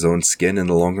save his own skin in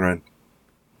the long run.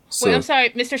 So, wait, I'm sorry,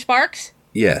 Mr. Sparks?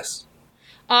 Yes.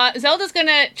 Zelda's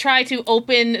gonna try to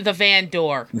open the van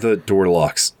door. The door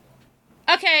locks.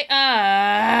 Okay,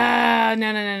 no.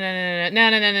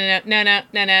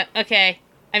 Okay.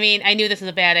 I mean, I knew this was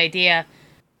a bad idea.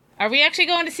 Are we actually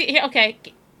going to see here? Okay.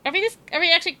 Are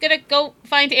we actually gonna go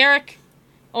find Eric?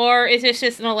 Or is this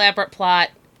just an elaborate plot?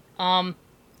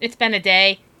 It's been a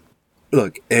day.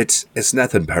 Look, it's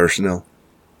nothing personal,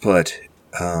 but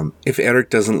if Eric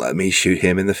doesn't let me shoot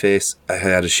him in the face, I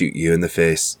had to shoot you in the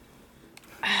face.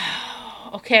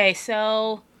 Okay,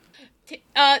 so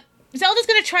Zelda's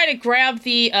gonna try to grab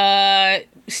the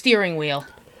steering wheel.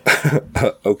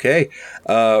 Okay.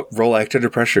 Roll act under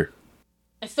pressure.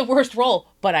 It's the worst roll,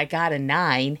 but I got a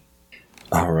 9.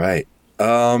 All right.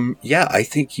 Yeah, I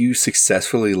think you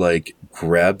successfully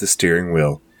grab the steering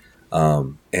wheel,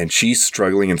 and she's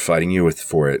struggling and fighting you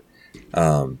for it.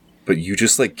 But you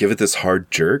just give it this hard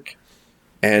jerk,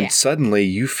 and suddenly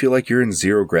you feel like you're in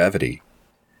zero gravity.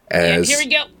 As here we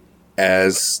go.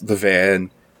 As the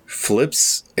van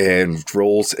flips and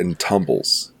rolls and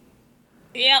tumbles.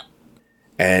 Yep.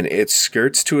 And it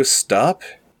skirts to a stop,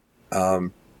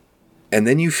 and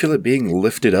then you feel it being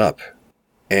lifted up,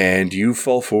 and you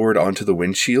fall forward onto the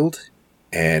windshield,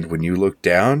 and when you look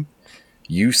down,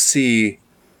 you see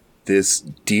this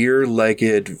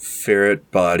deer-legged,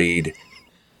 ferret-bodied,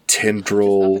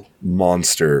 tendril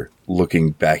monster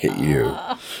looking back at you.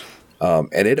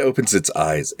 And it opens its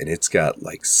eyes, and it's got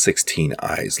like 16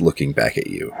 eyes looking back at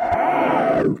you.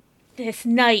 This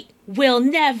night will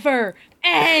never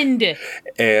end!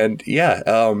 And yeah,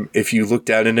 if you look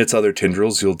down in its other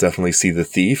tendrils, you'll definitely see the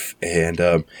thief,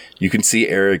 and you can see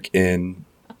Eric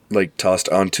tossed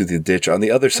onto the ditch on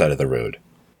the other side of the road.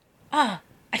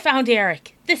 I found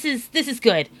Eric. This is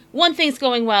good. One thing's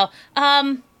going well.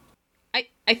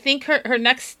 I think her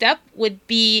next step would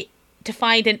be to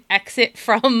find an exit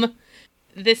from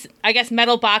this, I guess,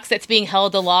 metal box that's being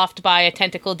held aloft by a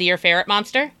tentacle deer ferret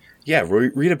monster. Yeah,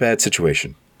 read a bad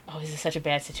situation. Oh, this is such a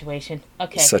bad situation.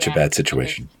 Okay. Such a bad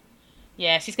situation. Okay.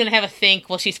 Yeah, she's going to have a think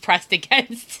while she's pressed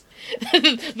against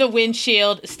the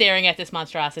windshield staring at this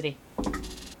monstrosity.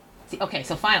 See, okay,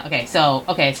 so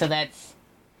that's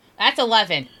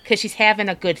 11, because she's having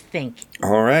a good think.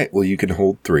 All right, well, you can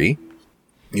hold 3.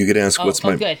 You can ask, what's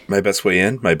my best way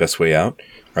in, my best way out?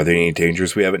 Are there any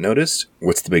dangers we haven't noticed?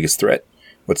 What's the biggest threat?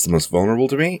 What's the most vulnerable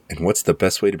to me? And what's the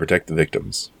best way to protect the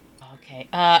victims? Okay,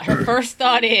 her first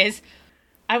thought is,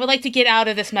 I would like to get out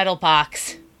of this metal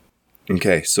box.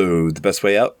 Okay, so the best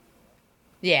way out?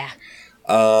 Yeah.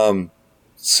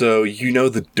 So you know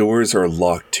the doors are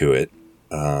locked to it.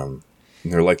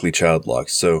 They're likely child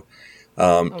locks, so...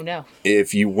 oh no.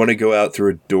 If you want to go out through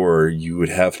a door, you would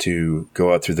have to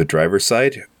go out through the driver's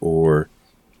side or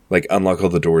unlock all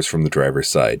the doors from the driver's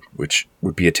side, which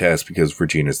would be a task because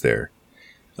Regina's there.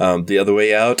 The other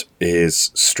way out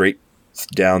is straight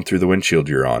down through the windshield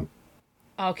you're on.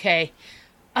 Okay.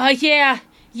 Yeah,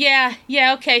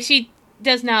 okay. She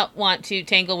does not want to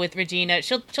tangle with Regina.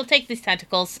 She'll take these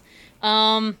tentacles.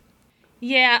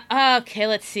 Yeah, okay,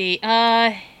 let's see.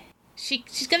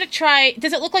 She's gonna try...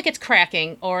 Does it look like it's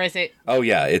cracking, or is it... Oh,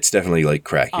 yeah, it's definitely,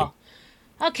 cracking. Oh.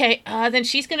 Okay, then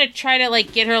she's gonna try to,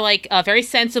 get her, very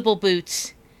sensible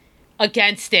boots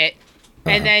against it,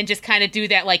 and then just kind of do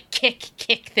that,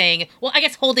 kick thing. Well, I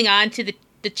guess holding on to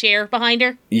the chair behind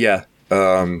her? Yeah,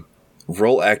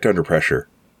 roll act under pressure.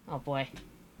 Oh, boy.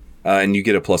 And you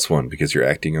get a +1 because you're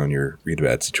acting on your read a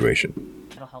bad situation.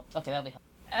 That'll help. Okay, that'll be helpful.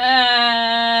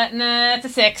 Nah, it's a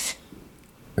 6.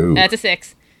 Ooh. That's a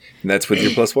 6. And that's with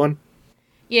your +1?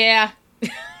 Yeah.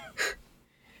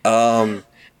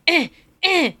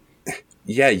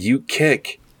 Yeah, you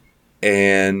kick,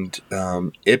 and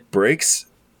it breaks,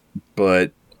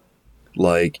 but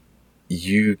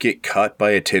you get caught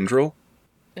by a tendril,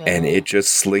 and it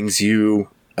just slings you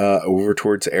over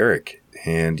towards Eric,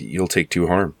 and you'll take 2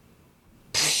 harm.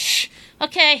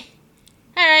 Okay.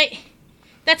 All right.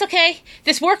 That's okay.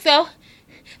 This worked, though.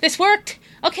 This worked.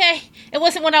 Okay. It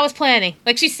wasn't what I was planning.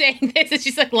 She's saying this, and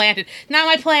she's landed. Not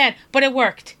my plan, but it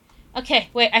worked. Okay,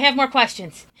 wait, I have more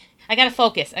questions. I gotta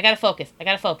focus.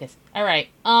 All right.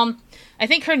 I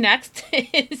think her next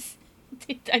is...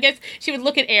 I guess she would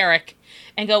look at Eric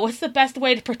and go, what's the best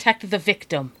way to protect the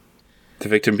victim? The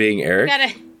victim being Eric?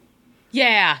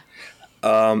 Yeah.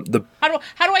 How do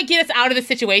I get us out of the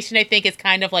situation? I think is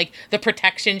kind of the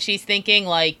protection she's thinking.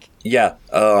 Yeah.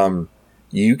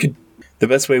 You could. The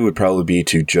best way would probably be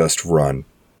to just run.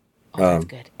 Oh, that's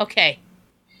good. Okay.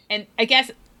 And I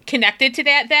guess connected to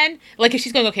that, then, if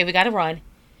she's going, okay, we got to run.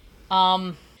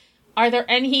 Are there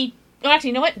any? Oh,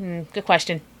 actually, you know what? Good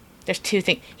question. There's 2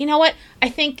 things. You know what? I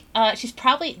think she's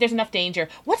probably... There's enough danger.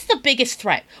 What's the biggest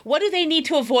threat? What do they need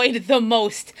to avoid the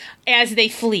most as they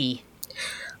flee?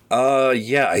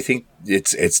 Yeah, I think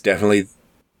it's definitely...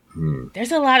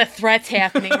 There's a lot of threats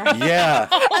happening right now. Yeah,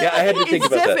 I had to think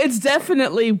about that. It's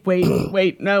definitely...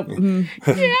 Wait, no.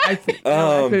 Yeah. I think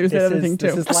there's that other thing,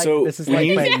 too. This is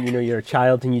like when, you're a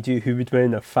child and you do who would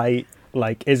win a fight.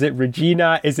 Is it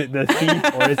Regina, is it the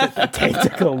thief, or is it the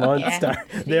tentacle monster?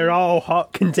 Yeah. They're all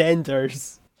hot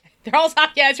contenders. They're all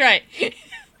hot, yeah, that's right.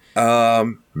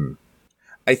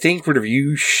 I think whenever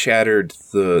you shattered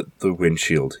the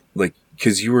windshield,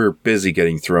 because you were busy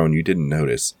getting thrown, you didn't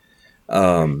notice.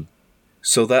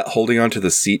 So that holding onto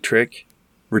the seat trick,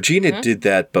 Regina did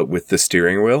that, but with the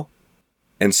steering wheel.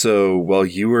 And so while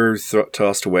you were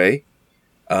tossed away,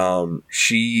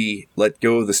 she let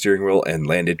go of the steering wheel and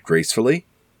landed gracefully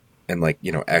and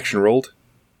action rolled.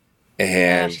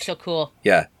 And she's so cool.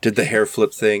 Yeah, did the hair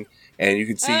flip thing. And you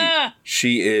can see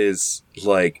she is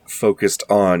focused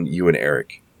on you and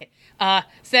Eric. So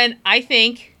then I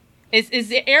think...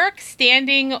 Is Eric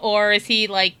standing, or is he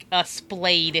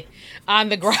splayed on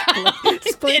the ground?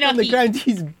 Splayed on the ground.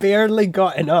 He's barely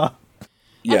gotten up.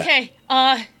 Yeah. Okay.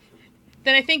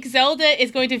 Then I think Zelda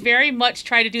is going to very much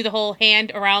try to do the whole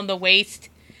hand around the waist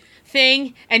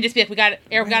thing and just be like,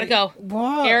 Eric, we gotta go.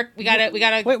 What? Eric, we gotta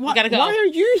go. Why are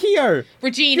you here?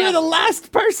 Regina. You're the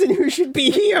last person who should be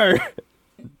here.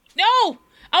 No!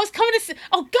 I was coming to say,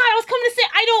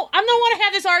 I don't want to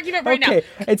have this argument right now. Okay,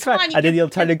 it's Come fine. on, And then you'll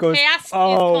turn and goes, chaos is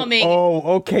coming.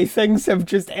 okay, things have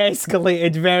just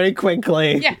escalated very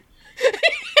quickly. Yeah.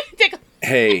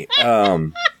 Hey,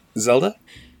 Zelda,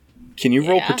 can you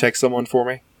roll protect someone for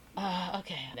me?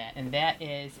 Okay, that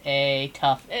is a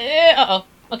tough.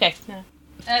 Okay,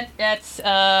 that's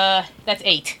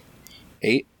 8.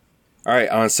 8. All right,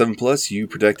 on a 7+, you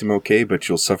protect him okay, but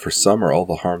you'll suffer some or all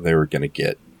the harm they were gonna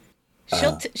get.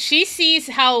 She sees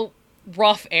how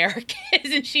rough Eric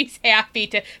is, and she's happy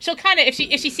to. She'll kind of, if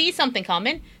she sees something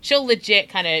coming, she'll legit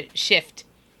kind of shift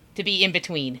to be in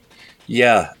between.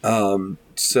 Yeah.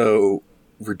 So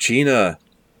Regina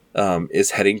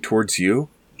is heading towards you,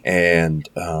 and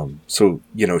so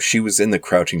she was in the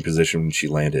crouching position when she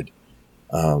landed.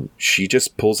 She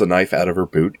just pulls a knife out of her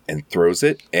boot and throws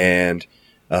it, and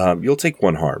you'll take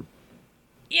 1 harm.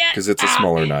 Yeah. Because it's a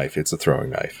smaller knife. It's a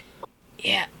throwing knife.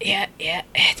 Yeah.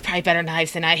 It's probably better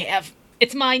knives than I have.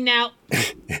 It's mine now.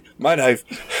 My knife.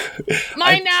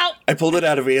 Mine now. I pulled it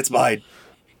out of me. It's mine.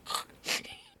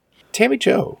 Tammy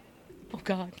Jo. Oh,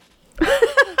 God.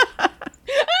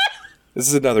 This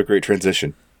is another great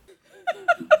transition.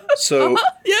 So,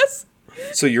 Yes.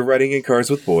 So you're riding in cars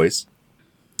with boys.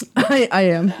 I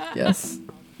am. Yes.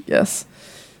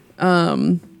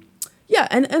 Yeah,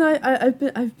 and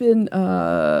I've been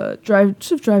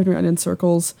driving around in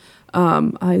circles.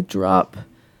 I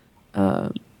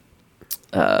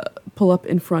pull up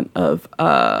in front of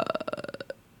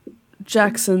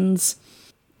Jackson's.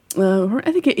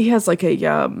 I think he has like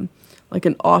an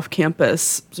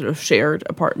off-campus sort of shared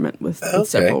apartment with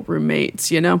several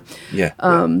roommates. Yeah.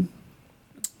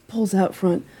 Pulls out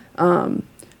front.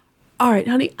 All right,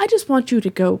 honey, I just want you to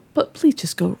go, but please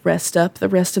just go rest up the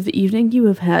rest of the evening. You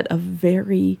have had a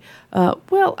very,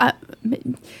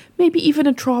 maybe even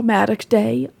a traumatic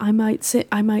day, I might say.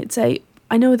 I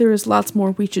know there is lots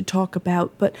more we should talk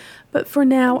about, but for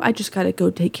now, I just got to go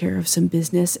take care of some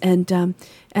business, and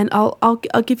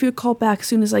I'll give you a call back as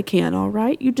soon as I can. All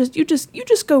right, you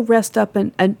just go rest up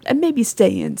and maybe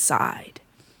stay inside.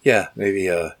 Yeah, maybe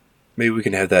we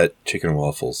can have that chicken and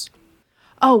waffles.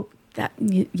 Oh.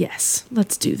 Yes,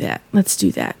 let's do that.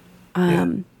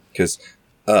 Because,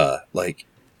 I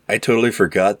totally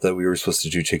forgot that we were supposed to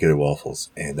do chicken and waffles,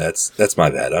 and that's my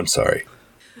bad. I'm sorry.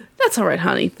 That's all right,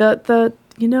 honey. The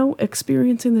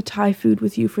experiencing the Thai food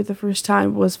with you for the first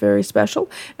time was very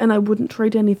special, and I wouldn't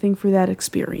trade anything for that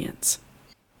experience.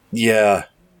 Yeah.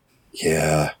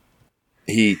 He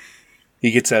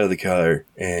gets out of the car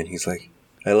and he's like,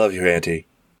 "I love you, Auntie."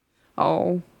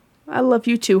 Oh. I love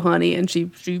you too, honey, and she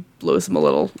blows him a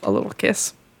little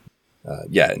kiss.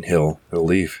 And he'll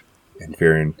leave, and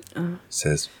Varian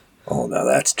says, "Oh, now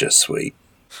that's just sweet."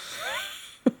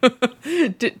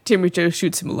 Tammy Jo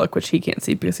shoots him a look, which he can't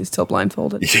see because he's still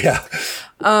blindfolded. Yeah.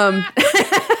 All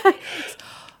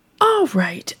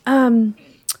right.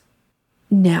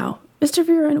 Now, Mr.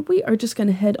 Varian, we are just going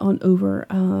to head on over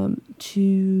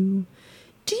to.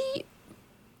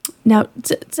 Now,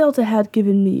 Zelda had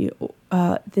given me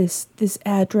this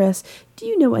address. Do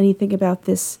you know anything about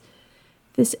this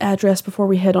address before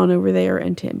we head on over there?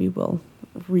 And Tammy will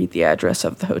read the address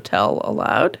of the hotel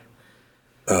aloud.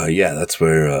 Yeah, that's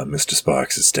where Mr.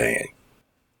 Sparks is staying.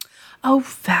 Oh,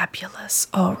 fabulous!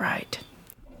 All right.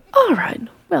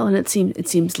 Well, and it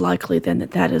seems likely then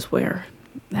that is where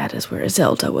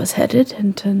Zelda was headed,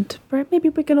 and maybe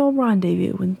we can all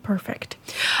rendezvous. And perfect.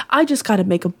 I just gotta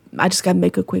make a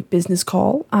quick business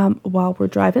call while we're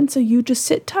driving. So you just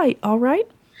sit tight, all right?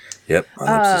 Yep,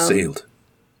 my lips are sealed.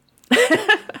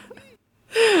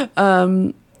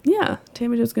 Yeah,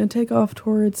 Tammy Jo's gonna take off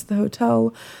towards the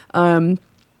hotel, and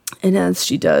as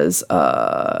she does,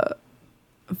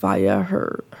 via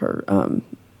her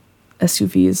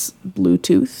SUV's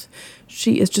Bluetooth,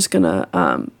 she is just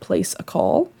gonna place a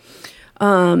call.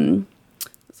 All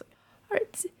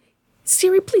right,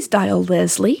 Siri, please dial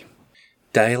Leslie.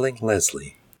 Dialing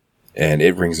Leslie, and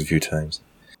it rings a few times.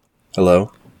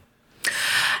 Hello.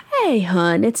 Hey,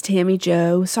 hun, it's Tammy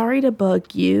Jo. Sorry to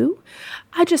bug you.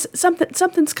 I just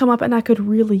something's come up, and I could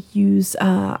really use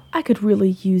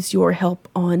your help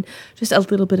on just a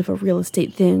little bit of a real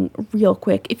estate thing, real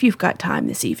quick, if you've got time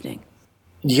this evening.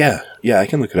 Yeah, I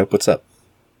can look it up. What's up?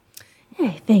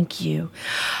 Hey, thank you.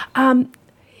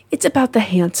 It's about the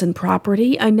Hanson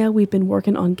property. I know we've been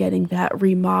working on getting that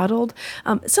remodeled.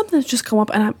 Something's just come up,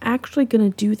 and I'm actually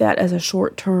going to do that as a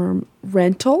short-term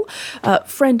rental.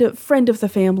 Friend of the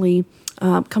family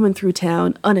coming through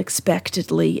town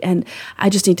unexpectedly, and I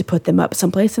just need to put them up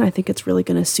someplace, and I think it's really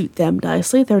going to suit them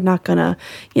nicely. They're not going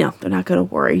to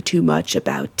worry too much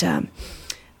about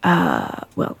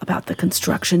about the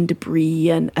construction debris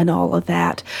and all of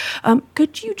that.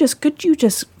 Could you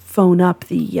just phone up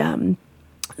the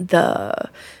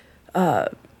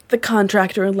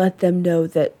contractor and let them know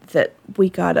that we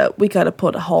gotta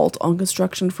put a halt on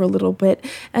construction for a little bit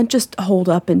and just hold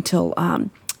up until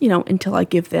until I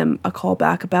give them a call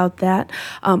back about that.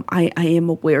 I am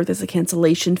aware there's a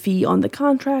cancellation fee on the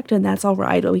contract, and that's all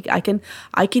right. I can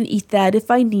eat that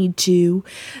if I need to.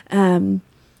 And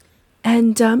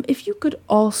if you could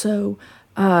also,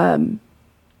 oh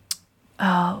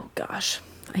gosh,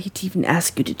 I hate to even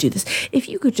ask you to do this. If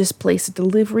you could just place a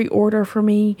delivery order for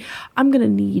me, I'm gonna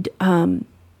need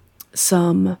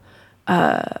some,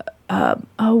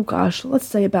 oh gosh, let's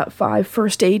say about 5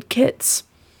 first aid kits.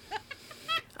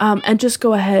 And just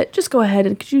go ahead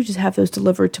and could you just have those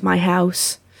delivered to my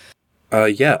house?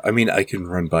 Yeah, I mean, I can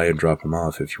run by and drop them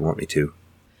off if you want me to.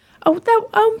 Oh,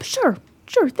 sure.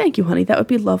 Thank you, honey. That would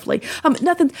be lovely.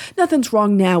 Nothing's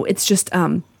wrong now. It's just,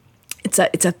 it's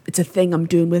a thing I'm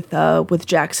doing with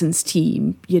Jackson's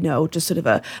team. Just sort of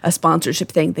a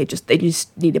sponsorship thing. They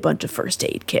just need a bunch of first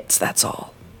aid kits. That's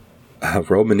all.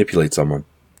 Roll manipulate someone.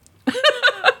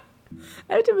 I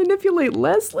have to manipulate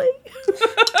Leslie.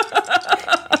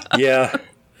 Yeah.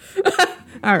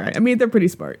 All right. I mean, they're pretty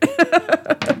smart.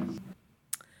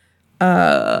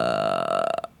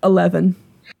 11.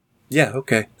 Yeah.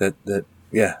 Okay.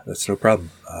 Yeah, that's no problem.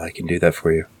 I can do that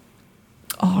for you.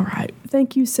 All right.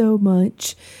 Thank you so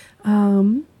much.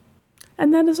 And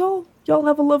that is all. Y'all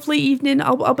have a lovely evening.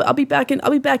 I'll be back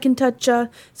in touch as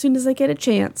soon as I get a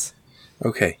chance.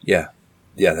 Okay. Yeah,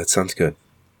 that sounds good.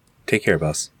 Take care,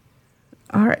 boss.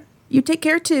 All right. You take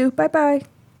care too. Bye-bye.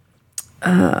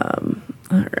 All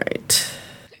right.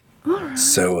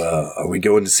 So, are we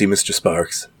going to see Mr.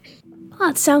 Sparks?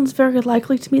 It sounds very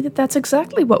likely to me that's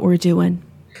exactly what we're doing.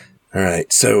 All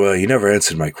right. So, you never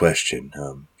answered my question.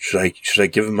 Should I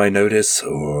give him my notice,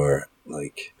 or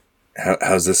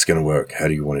how's this gonna work? How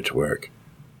do you want it to work?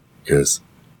 Because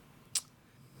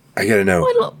I gotta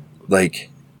know.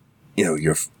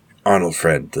 Your Arnold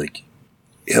friend,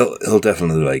 he'll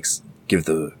definitely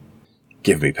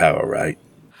give me power, right?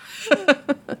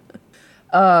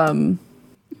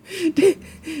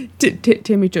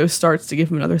 Timmy Joe starts to give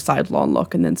him another sidelong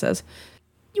look and then says,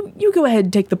 "You go ahead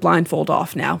and take the blindfold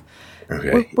off now."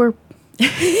 Okay. We're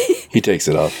He takes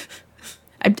it off.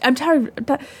 I'm tired.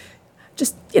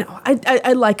 Just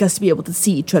I like us to be able to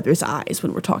see each other's eyes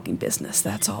when we're talking business.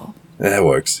 That's all. That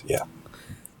works. Yeah.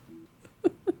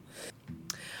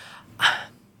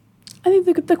 I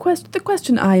think the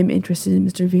question I am interested in,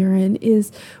 Mr. Viren,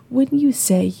 is when you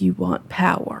say you want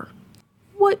power,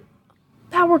 what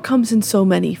power comes in so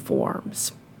many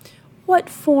forms? What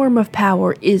form of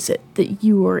power is it that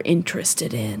you are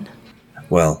interested in?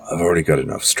 Well, I've already got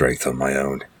enough strength on my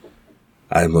own.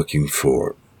 I'm looking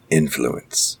for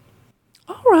influence.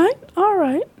 All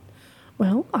right.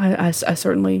 Well, I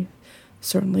certainly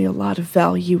a lot of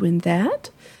value in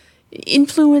that.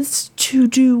 Influence to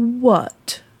do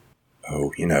what?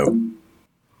 Oh,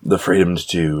 the freedom to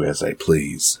do as I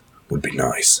please would be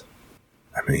nice.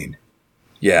 I mean,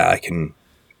 yeah,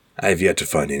 I have yet to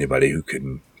find anybody who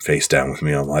can face down with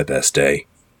me on my best day.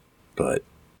 But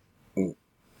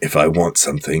if I want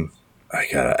something, I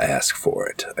gotta ask for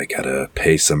it. I gotta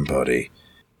pay somebody.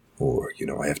 Or,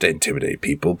 I have to intimidate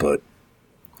people, but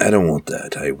I don't want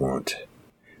that. I want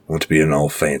to be an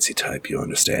all-fancy type, you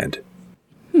understand?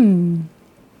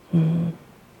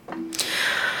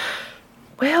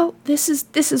 Well, this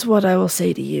is what I will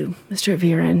say to you, Mr.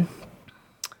 Viren.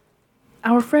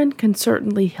 Our friend can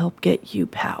certainly help get you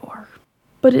power.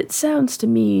 But it sounds to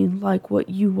me like what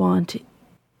you want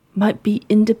might be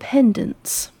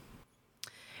independence.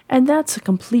 And that's a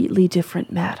completely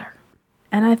different matter.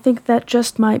 And I think that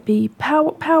just might be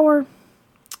power.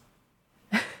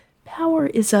 Power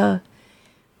is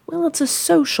it's a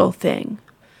social thing.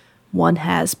 One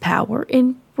has power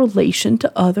in relation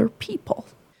to other people.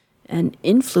 And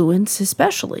influence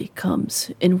especially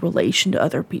comes in relation to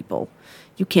other people.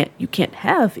 You can't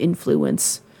have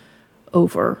influence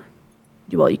over,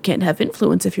 you can't have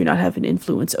influence if you're not having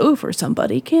influence over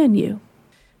somebody, can you?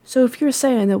 So if you're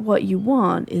saying that what you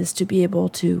want is to be able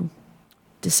to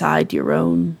decide your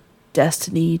own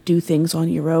destiny, do things on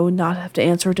your own, not have to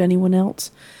answer to anyone else,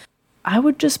 I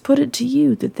would just put it to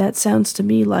you that sounds to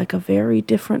me like a very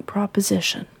different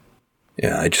proposition.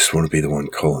 Yeah, I just want to be the one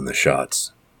calling the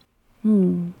shots.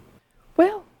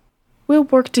 Well, we'll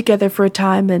work together for a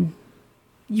time and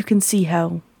you can see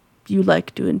how you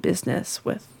like doing business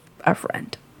with our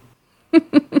friend.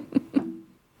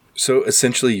 So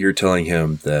essentially you're telling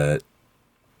him that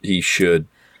he should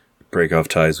break off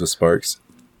ties with Sparks?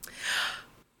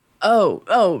 No.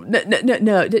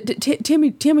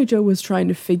 Tammy Joe was trying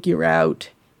to figure out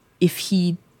if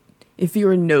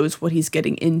Vera knows what he's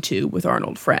getting into with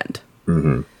Arnold Friend.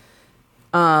 Mm-hmm.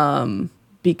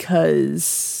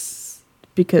 Because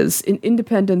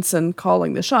independence and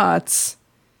calling the shots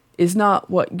is not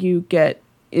what you get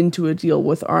into a deal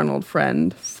with Arnold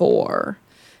Friend for.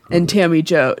 And Tammy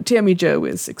Joe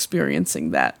is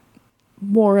experiencing that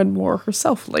more and more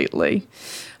herself lately.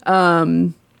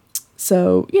 So,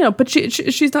 but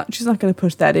she's not going to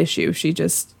push that issue. She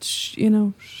just,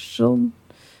 she'll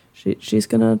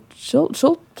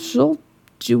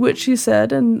do what she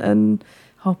said and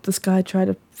help this guy try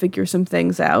to figure some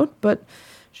things out. But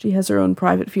she has her own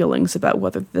private feelings about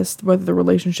whether the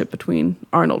relationship between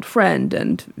Arnold Friend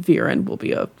and Viren will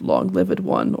be a long-lived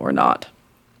one or not.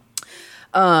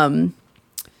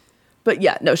 But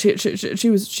yeah, no, she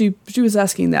was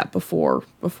asking that before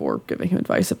giving him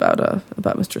advice about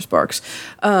Mr. Sparks.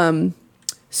 So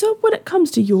when it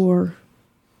comes to your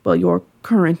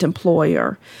current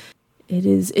employer, it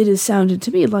is sounded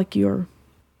to me like you're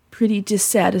pretty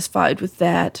dissatisfied with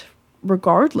that,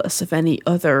 regardless of any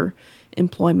other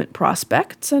employment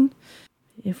prospects. And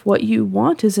if what you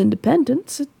want is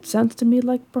independence, it sounds to me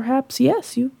like perhaps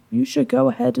yes, you should go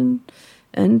ahead and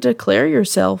declare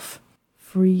yourself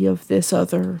free of this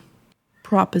other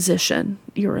proposition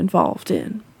you're involved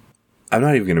in. I'm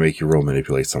not even going to make you roll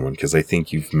manipulate someone, because I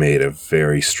think you've made a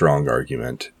very strong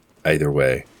argument either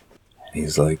way.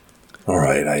 He's like, all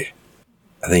right, I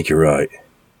think you're right.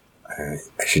 I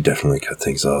should definitely cut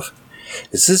things off.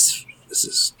 This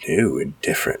is new and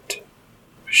different.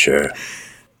 Sure.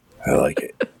 I like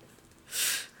it.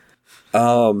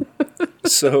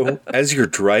 So as you're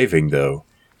driving, though,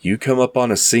 you come up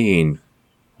on a scene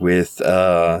with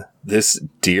this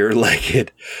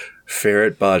deer-legged,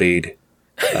 ferret-bodied,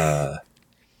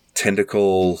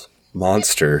 tentacle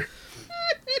monster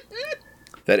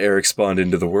that Eric spawned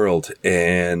into the world,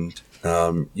 and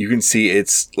you can see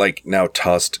it's like now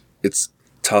tossed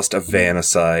a van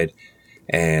aside,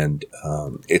 and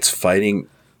it's fighting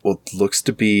what looks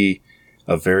to be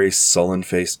a very sullen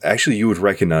face. Actually, you would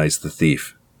recognize the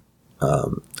thief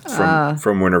from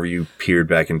whenever you peered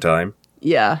back in time.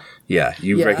 Yeah. Yeah,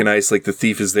 you recognize, like, the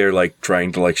thief is there, like,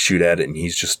 trying to, like, shoot at it, and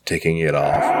he's just taking it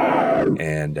off.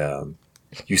 And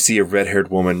you see a red-haired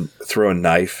woman throw a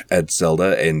knife at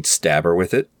Zelda and stab her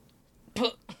with it.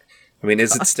 I mean,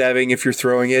 is it stabbing if you're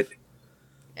throwing it?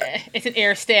 It's an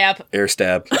air stab. Air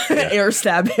stab. Yeah. Air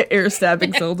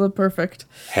stabbing Zelda, perfect.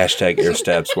 Hashtag air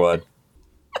stab squad.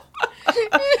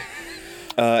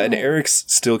 And Eric's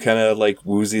still kind of, like,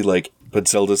 woozy, like, but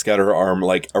Zelda's got her arm,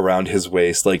 like, around his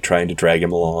waist, like, trying to drag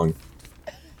him along.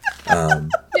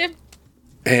 And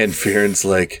Viren's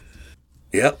like,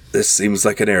 yep, this seems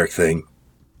like an Eric thing.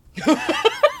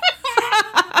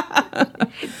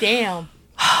 Damn.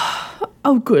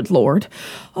 Oh, good Lord.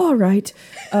 All right.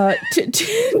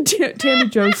 Tammy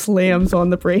Joe slams on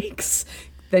the brakes,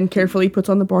 then carefully puts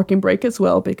on the barking brake as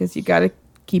well, because you got to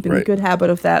keep in the good habit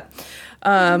of that.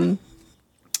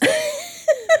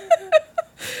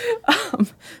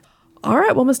 All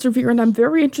right, well, Mr. Viren, I'm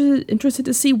very interested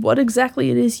to see what exactly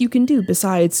it is you can do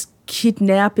besides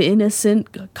kidnap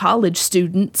innocent college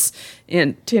students.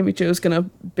 And Tammy Joe's gonna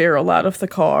barrel out of the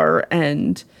car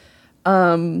and,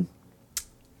 I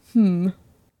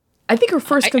think her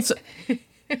first concern.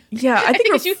 Yeah, I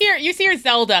think you see her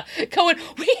Zelda going,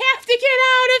 "We have to get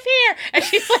out of here," and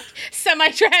she's like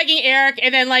semi-dragging Eric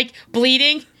and then like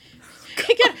bleeding.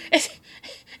 Is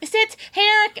that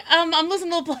Eric? I'm losing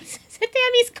a little blood. Is it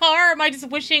Tammy's car? Or am I just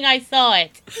wishing I saw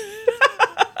it?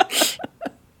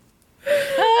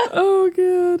 Oh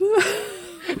god.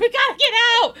 We gotta get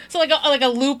out. So like a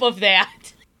loop of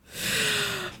that.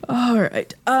 All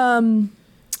right.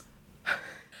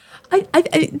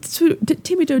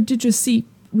 Tammy Joe did just see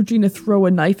Regina throw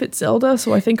a knife at Zelda,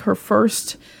 so I think her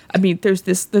first. I mean, there's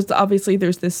this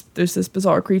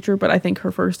bizarre creature, but I think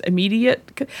her first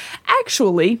immediate.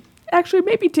 Actually,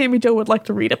 maybe Tammy Joe would like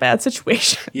to read a bad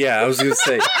situation. Yeah, I was gonna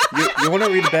say, you want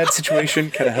to read a bad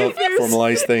situation, kind of help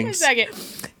formalize things. Second.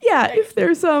 Yeah, if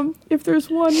there's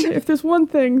one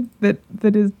thing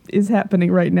that is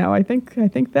happening right now, I think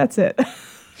that's it.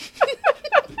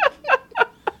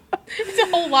 There's a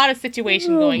whole lot of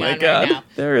situation going on right now.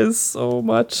 There is so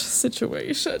much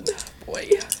situation. Boy.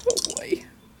 Oh boy.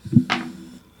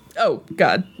 Oh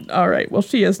God. All right. Well,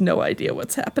 she has no idea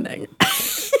what's happening.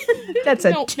 That's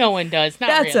a no one does.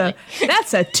 Not really.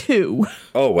 That's a 2.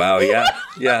 Oh wow, yeah.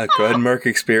 Go ahead and mark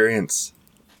experience.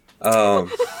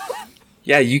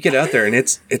 Yeah, you get out there and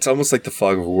it's almost like the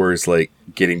fog of war is like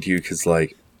getting to you because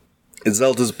like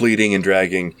Zelda's bleeding and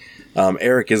dragging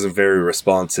Eric isn't very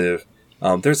responsive.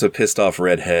 There's a pissed off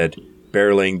redhead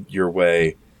barreling your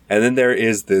way. And then there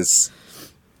is this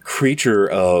creature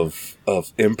of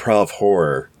improv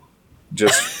horror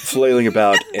just flailing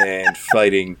about and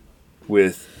fighting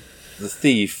with the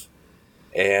thief.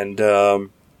 And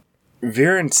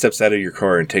Viren steps out of your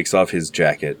car and takes off his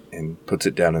jacket and puts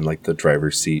it down in like the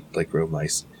driver's seat, like real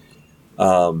nice.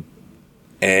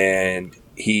 And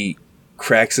he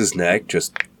cracks his neck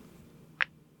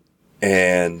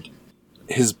and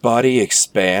his body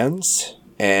expands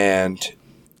and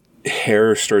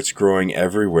hair starts growing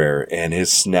everywhere and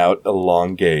his snout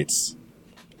elongates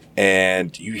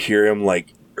and you hear him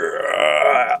like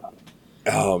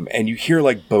and you hear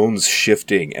like bones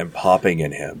shifting and popping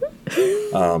in him.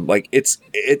 Like it's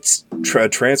a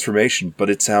transformation, but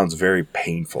it sounds very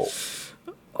painful.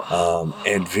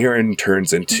 And Viren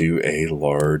turns into a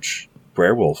large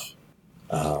werewolf.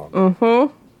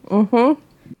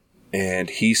 And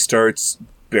he starts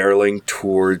barreling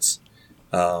towards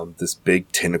this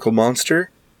big tentacle monster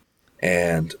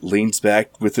and leans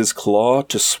back with his claw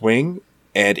to swing,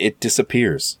 and it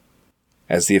disappears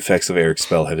as the effects of Eric's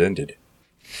spell have ended.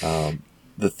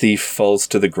 The thief falls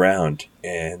to the ground,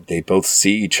 and they both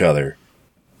see each other.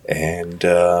 And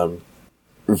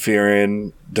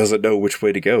Viren doesn't know which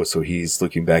way to go, so he's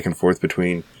looking back and forth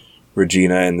between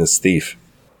Regina and this thief.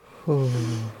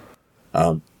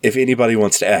 If anybody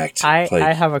wants to act,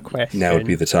 I have a question. Now would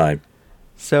be the time.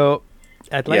 So,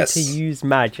 I'd like Yes. to use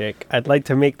magic. I'd like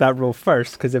to make that roll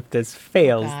first, because if this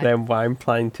fails, God. then what I'm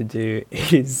planning to do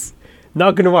is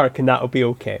not going to work, and that'll be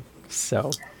okay.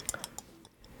 So,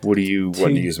 What do you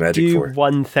want to use magic do for?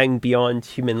 one thing beyond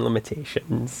human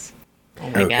limitations. Oh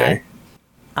my Okay.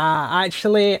 god.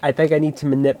 Actually, I think I need to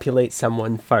manipulate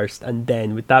someone first, and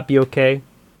then, would that be okay?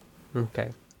 Okay.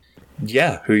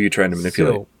 Yeah, who are you trying to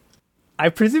manipulate? So, I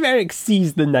presume Eric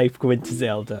sees the knife go into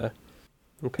Zelda.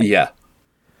 Okay. Yeah.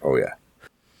 Oh, yeah.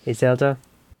 Hey, Zelda.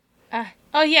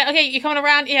 Oh yeah, okay, you're coming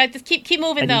around. Yeah, just keep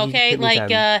moving I though, need you to okay? put me Like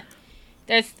down.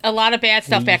 there's a lot of bad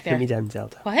stuff You back put there. me down,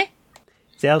 Zelda. What?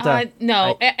 Zelda.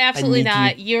 No, absolutely I need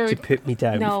not. You You're to put me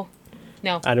down. no.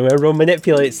 I don't want to roll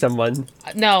manipulate someone.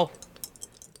 No.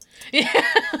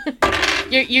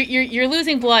 you're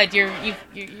losing blood. You know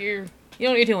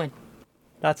what you're doing.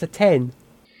 That's a 10.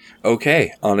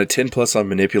 Okay, on a 10 plus on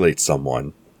manipulate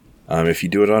someone, if you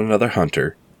do it on another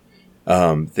hunter,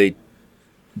 they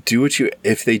do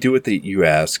if they do what you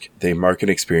ask, they mark an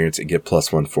experience and get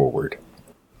 +1 forward.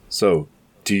 So,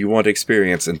 do you want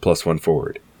experience and +1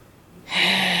 forward?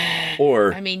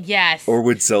 Or, I mean, yes. or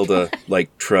would Zelda,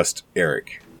 trust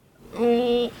Eric?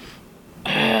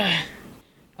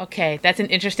 Okay, that's an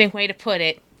interesting way to put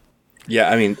it. Yeah,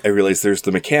 I mean, I realize there's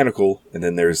the mechanical, and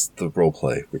then there's the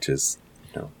roleplay, which is,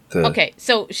 the... Okay,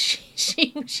 so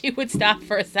she would stop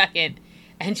for a second,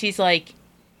 and she's like,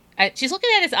 she's looking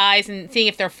at his eyes and seeing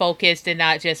if they're focused and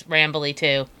not just rambly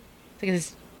too.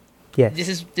 Because Yes.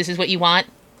 this is what you want.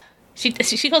 She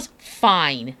goes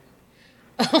fine,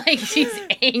 like she's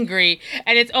angry,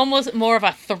 and it's almost more of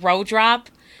a throw drop.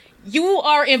 You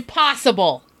are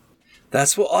impossible.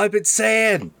 That's what I've been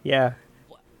saying! Yeah.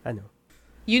 I know.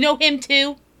 You know him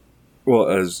too. Well,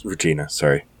 as Regina,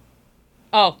 sorry.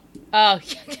 Oh,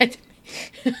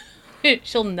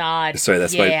 she'll nod. Sorry,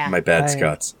 that's yeah. my bad I-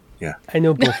 Scots. Yeah. I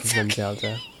know both of them, Zelda.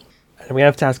 And I'm going to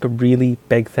have to ask a really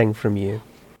big thing from you.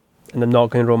 And I'm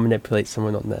not going to roll manipulate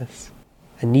someone on this.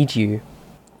 I need you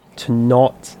to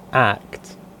not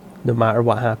act no matter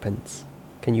what happens.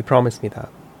 Can you promise me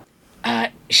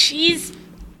that? She's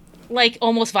like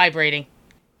almost vibrating.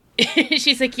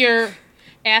 She's like, you're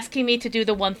asking me to do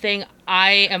the one thing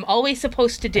I am always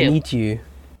supposed to I do. need you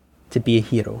to be a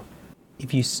hero.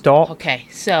 If you stop Okay,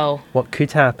 so what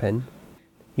could happen,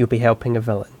 you'll be helping a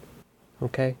villain.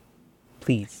 Okay?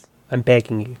 Please. I'm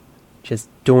begging you. Just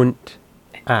don't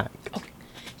act.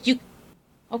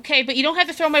 okay, but you don't have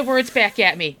to throw my words back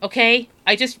at me, okay?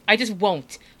 I just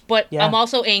won't. But Yeah. I'm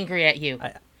also angry at you.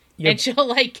 You're- And she'll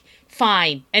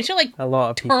fine. And she'll a lot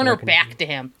of people turn are her gonna back to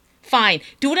him. Fine.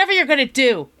 Do whatever you're gonna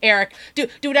do, Eric. Do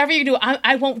whatever you do.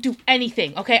 I won't do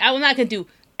anything. Okay, I'm not gonna do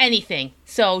anything.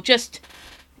 So just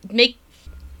make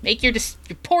your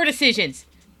poor decisions.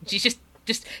 She's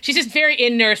just very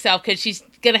into herself because she's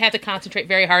gonna have to concentrate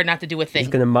very hard not to do a He's thing.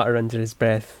 going to mutter under his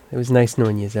breath. It was nice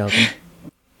knowing you, Zelda.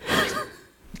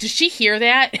 Does she hear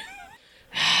that?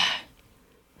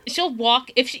 She'll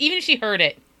walk even if she heard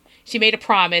it. She made a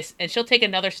promise, and she'll take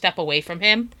another step away from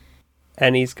him.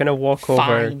 And he's going to walk over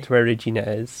Fine. to where Regina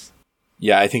is.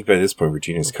 Yeah, I think by this point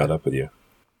Regina's caught up with you.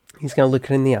 He's going to look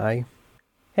her in the eye.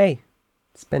 Hey,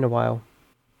 it's been a while.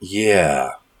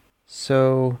 Yeah.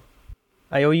 So,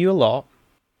 I owe you a lot.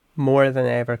 more than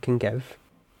I ever can give.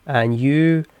 And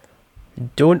you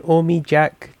don't owe me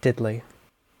jack diddly.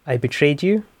 I betrayed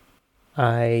you,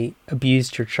 I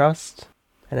abused your trust,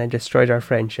 and I destroyed our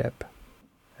friendship.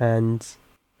 And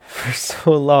for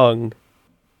so long,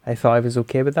 I thought I was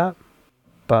okay with that.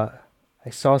 But I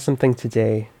saw something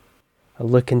today, a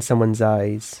look in someone's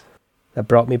eyes, that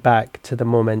brought me back to the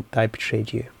moment that I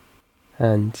betrayed you.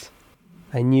 And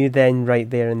I knew then, right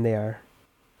there and there,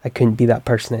 I couldn't be that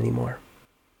person anymore.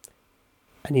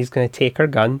 And he's going to take her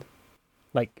gun,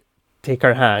 like, take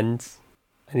her hands,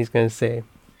 and he's going to say,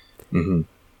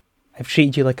 I've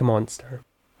treated you like a monster.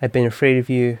 I've been afraid of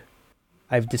you.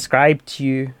 I've described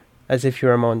you as if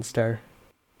you're a monster,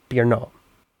 but you're not.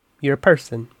 You're a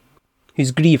person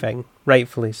who's grieving,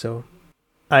 rightfully so.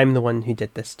 I'm the one who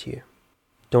did this to you.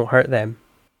 Don't hurt them.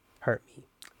 Hurt me.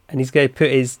 And he's going to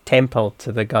put his temple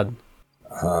to the gun.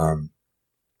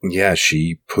 Yeah,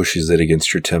 she pushes it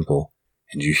against your temple,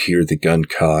 and you hear the gun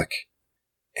cock,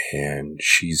 and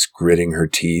she's gritting her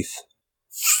teeth.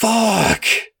 Fuck!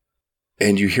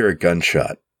 And you hear a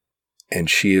gunshot, and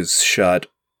she is shot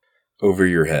over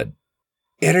your head.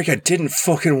 Eric, I didn't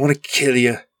fucking want to kill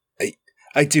you.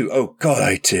 I do. Oh, God,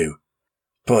 I do.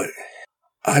 But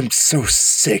I'm so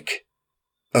sick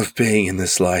of being in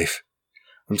this life.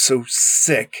 I'm so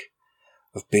sick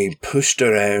of being pushed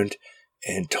around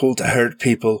and told to hurt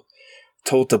people,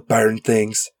 told to burn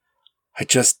things.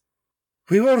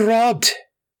 We were robbed.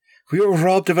 We were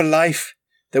robbed of a life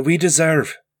that we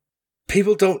deserve.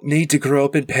 People don't need to grow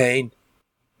up in pain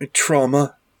and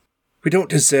trauma. We don't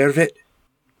deserve it.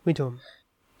 We don't.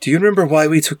 Do you remember why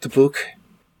we took the book?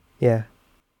 Yeah,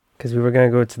 because we were going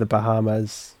to go to the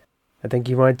Bahamas. I think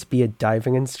you wanted to be a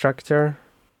diving instructor,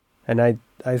 and I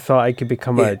thought I could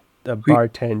become a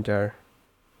bartender,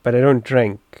 but I don't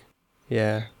drink.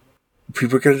 Yeah. We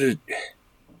were going to...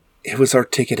 It was our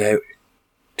ticket out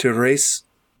to erase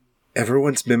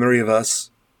everyone's memory of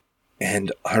us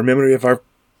and our memory of our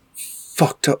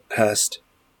fucked up past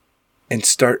and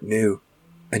start new.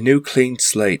 A new clean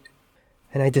slate.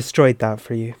 And I destroyed that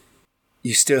for you.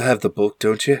 You still have the book,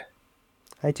 don't you?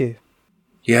 I do.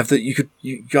 You have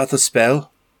you got the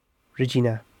spell?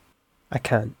 Regina, I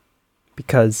can't.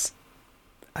 Because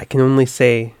I can only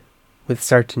say with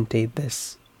certainty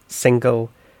this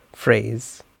single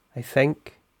phrase. I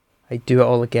think I'd do it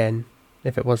all again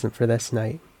if it wasn't for this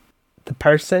night. The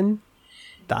person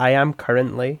that I am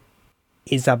currently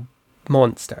is a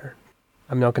monster.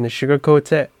 I'm not going to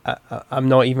sugarcoat it. I'm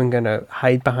not even going to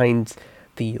hide behind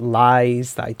the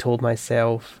lies that I told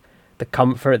myself, the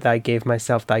comfort that I gave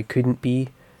myself that I couldn't be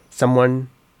someone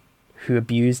who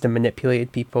abused and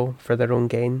manipulated people for their own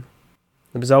gain.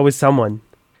 There was always someone,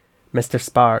 Mr.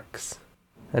 Sparks,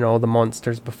 and all the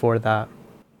monsters before that,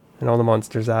 and all the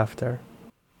monsters after.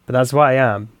 But that's what I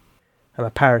am. I'm a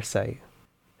parasite.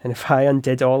 And if I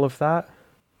undid all of that,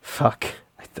 fuck,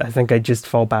 I think I'd just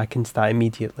fall back into that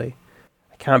immediately.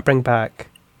 I can't bring back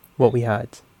what we had.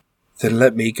 Then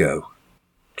let me go.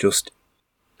 Just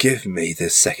give me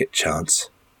this second chance.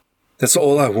 That's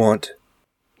all I want.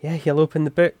 Yeah, he'll open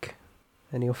the book,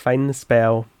 and he'll find the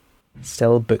spell,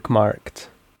 still bookmarked,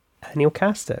 and he'll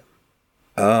cast it.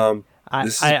 I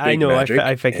know. Magic,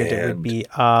 I figured it would be.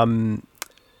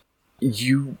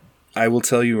 I will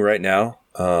tell you right now.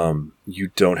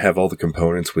 You don't have all the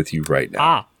components with you right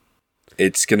now.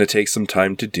 It's going to take some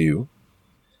time to do.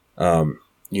 You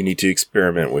need to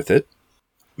experiment with it.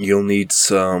 You'll need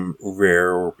some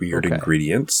rare or weird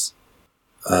ingredients.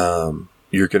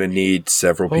 You're going to need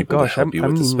several people to help you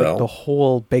with the spell. Like the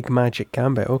whole big magic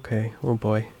gambit. Okay. Oh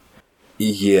boy.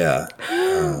 Yeah.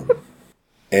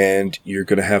 And you're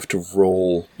going to have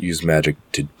to use magic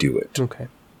to do it. Okay.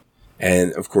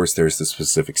 And of course, there's the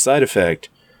specific side effect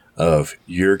of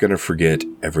you're going to forget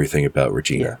everything about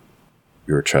Regina,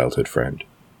 your childhood friend.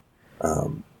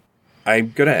 I'm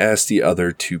going to ask the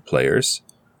other two players,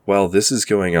 while this is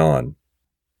going on,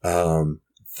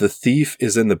 the thief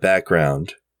is in the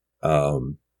background,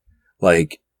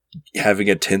 like having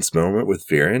a tense moment with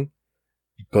Viren,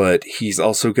 but he's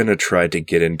also going to try to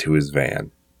get into his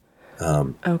van.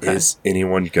 Is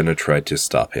anyone going to try to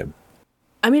stop him?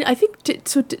 I mean, I think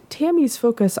Tammy's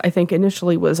focus, I think,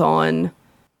 initially was on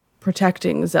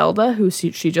protecting Zelda, who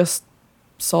she just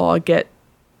saw get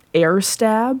air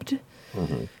stabbed.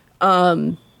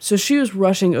 Mm-hmm. So she was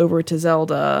rushing over to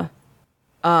Zelda,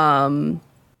 and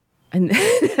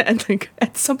like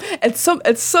at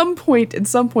some point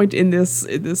in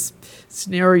this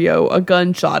scenario, a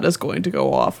gunshot is going to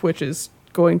go off, which is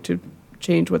going to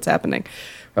change what's happening,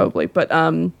 probably. But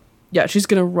yeah, she's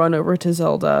gonna run over to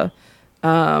Zelda,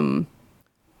 who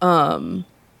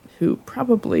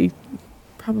probably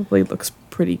looks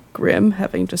pretty grim,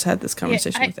 having just had this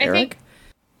conversation with Eric.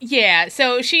 Yeah,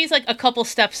 so she's like a couple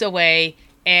steps away,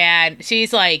 and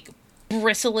she's like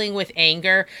bristling with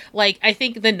anger. Like, I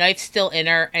think the knife's still in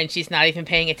her, and she's not even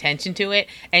paying attention to it,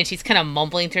 and she's kind of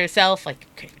mumbling to herself, like,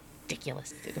 okay,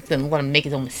 ridiculous. Then let him make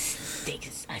his own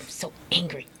mistakes. I'm so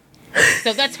angry.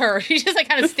 So that's her. She's just like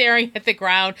kind of staring at the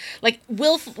ground, like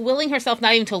willing herself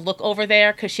not even to look over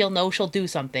there because she'll know she'll do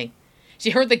something. She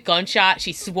heard the gunshot,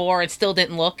 she swore, and still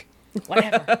didn't look.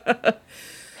 Whatever.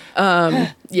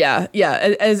 Yeah.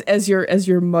 As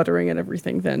you're muttering and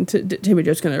everything, then Timmy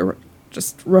Joe's gonna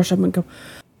just rush up and go,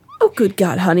 "Oh, good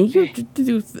God, honey,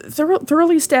 you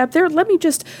thoroughly stabbed there. Let me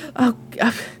just. I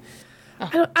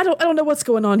don't know what's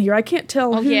going on here. I can't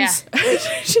tell who's." Yeah.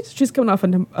 she's coming off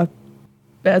a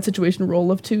bad situation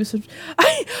roll of 2, so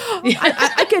I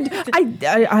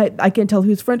can't tell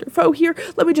who's friend or foe here.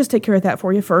 Let me just take care of that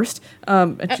for you first.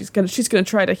 And she's gonna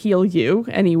try to heal you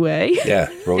anyway. Yeah,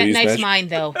 roll That use knife's magic. mine,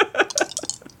 though.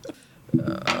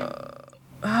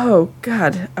 Oh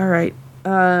God! All right.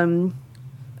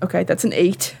 Okay, that's an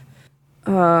 8.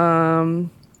 A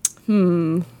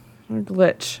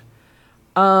glitch.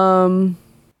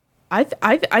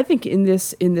 I think in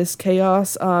this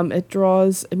chaos, it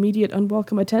draws immediate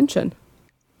unwelcome attention.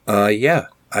 Yeah,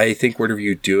 I think whenever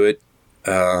you do it,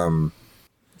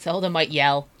 Zelda might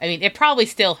yell. I mean, it probably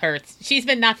still hurts. She's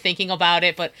been not thinking about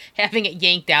it, but having it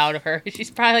yanked out of her,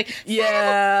 she's probably like,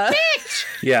 Yeah. bitch!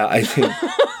 yeah, I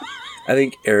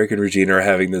think Eric and Regina are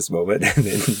having this moment, and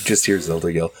then you just hear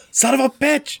Zelda yell, "Son of a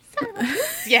bitch!"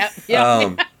 Yeah.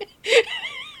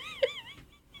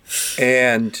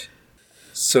 And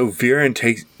so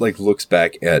Viren looks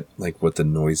back at what the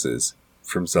noise is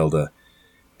from Zelda,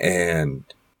 and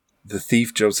the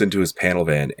thief jumps into his panel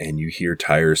van, and you hear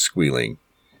tires squealing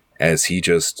as he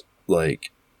just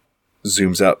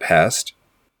zooms out past.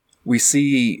 We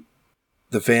see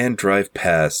the van drive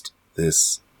past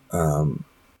this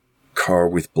car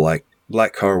with black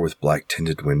car with black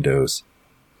tinted windows,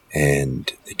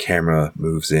 and the camera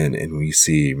moves in, and we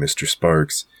see Mr.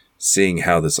 Sparks seeing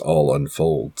how this all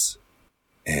unfolds,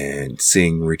 and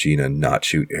seeing Regina not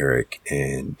shoot Eric,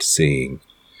 and seeing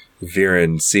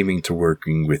Viren seeming to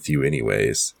working with you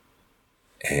anyways.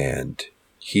 And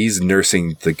he's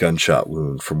nursing the gunshot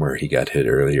wound from where he got hit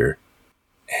earlier.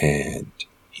 And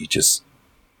he just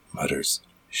mutters,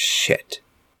 "Shit,"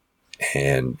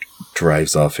 and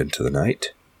drives off into the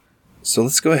night. So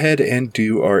let's go ahead and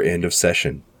do our end of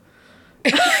session.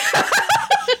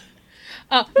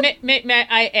 May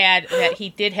I add that he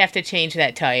did have to change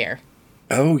that tire.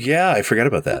 Oh, yeah, I forgot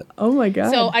about that. Oh my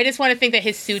God. So I just want to think that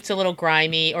his suit's a little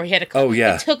grimy, or he had a. Oh,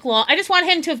 yeah. It took long. I just want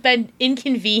him to have been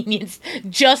inconvenienced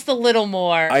just a little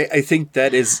more. I think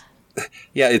that is...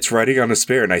 Yeah, it's riding on a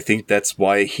spare, and I think that's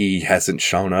why he hasn't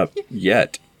shown up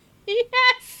yet.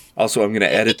 Yes. Also, I'm going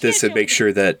to edit this and make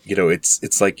sure that,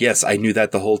 it's like, yes, I knew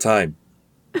that the whole time.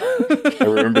 I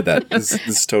remember that. This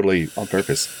is totally on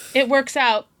purpose. It works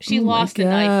out. She lost a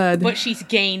knife, but she's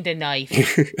gained a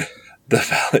knife.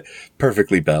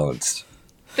 Perfectly balanced.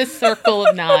 The circle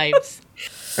of knives.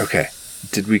 Okay.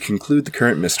 Did we conclude the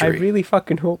current mystery? I really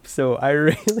fucking hope so.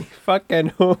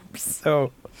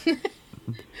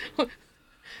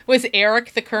 Was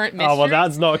Eric the current mystery? Oh, well,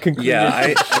 that's not concluded. Yeah,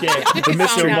 Shit. The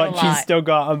mystery Found out a much he's lot. still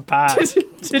got unpacked.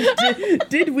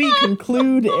 Did we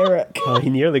conclude, Eric? Oh, he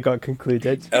nearly got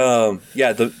concluded.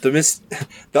 Yeah,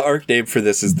 the arc name for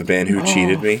this is The Man Who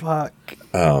Cheated Me. Fuck.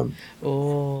 Oh.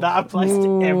 That applies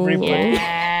to everybody.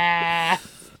 Yeah.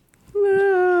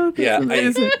 Yeah,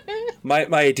 my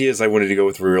idea is I wanted to go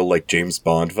with a real James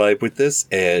Bond vibe with this,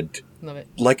 and Love it.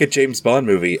 like a James Bond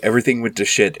movie, everything went to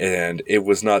shit, and it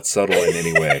was not subtle in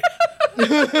any way.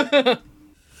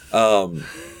 But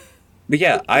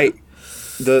yeah,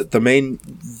 the main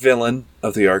villain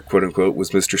of the arc, quote unquote,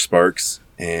 was Mr. Sparks,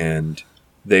 and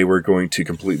they were going to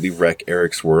completely wreck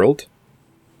Eric's world.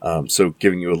 So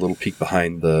giving you a little peek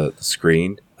behind the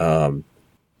screen.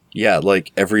 Yeah,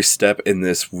 every step in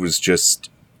this was just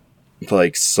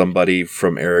somebody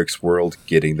from Eric's world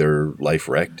getting their life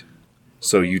wrecked.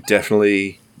 So you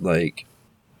definitely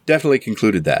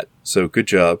concluded that. So good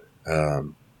job.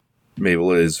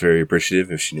 Mabel is very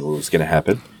appreciative if she knew what was going to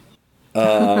happen.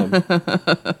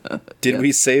 Did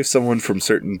we save someone from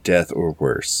certain death or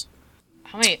worse?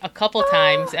 I mean, a couple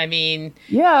times. I mean,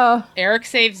 Yeah. Eric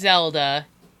saved Zelda,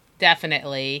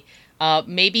 definitely.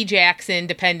 Maybe Jackson,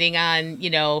 depending on,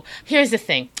 Here's the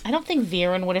thing. I don't think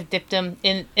Viren would have dipped him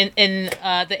in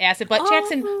the acid, but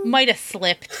Jackson might have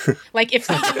slipped. If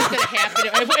something was going to happen,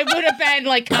 it would have been,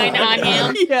 kind of on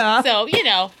him. Yeah. So,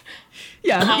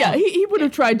 Yeah, he would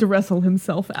have tried to wrestle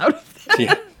himself out of that.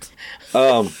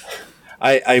 Yeah.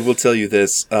 I will tell you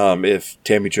this: if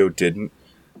Tammy Joe didn't,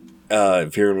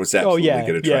 Viren was absolutely going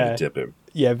to try to tip him.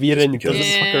 Yeah, Viren because-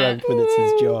 doesn't fuck around when it's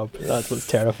his job. That's what's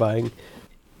terrifying.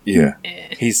 Yeah,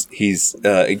 he's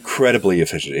incredibly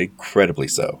efficient, incredibly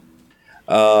so.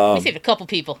 We saved a couple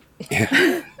people.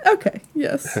 Okay,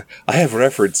 yes. I have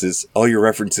references. All your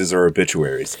references are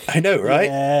obituaries. I know, right?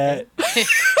 Yeah.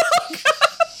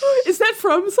 Is that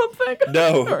from something?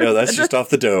 No, that's just off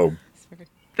the dome.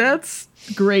 That's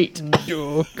great.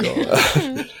 Oh,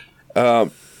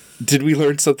 God. Did we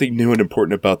learn something new and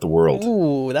important about the world?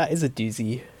 Ooh, that is a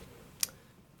doozy.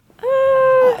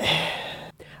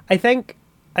 I think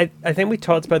we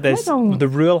talked about this. The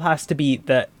rule has to be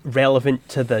that relevant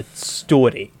to the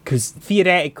story, because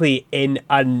theoretically, in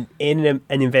an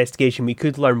investigation, we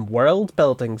could learn world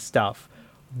building stuff,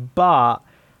 but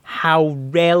how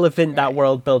relevant that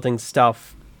world building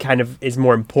stuff kind of is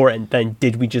more important than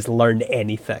did we just learn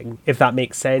anything, if that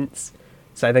makes sense.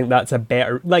 So I think that's a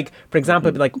better, like, for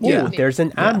example, like, there's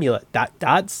an amulet.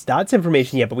 That's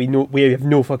information, but we have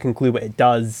no fucking clue what it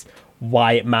does,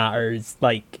 why it matters.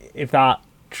 Like, if that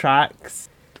tracks.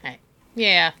 Right.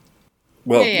 Yeah.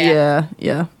 Well, Yeah,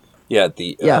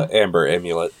 the Amber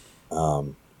Amulet.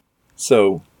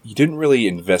 So you didn't really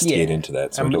investigate into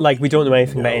that. So we don't know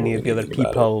anything about any of the other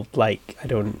people. Like, I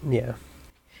don't. Yeah.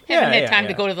 Haven't had time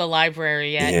to go to the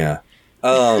library yet.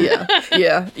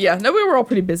 Yeah. Yeah. No, we were all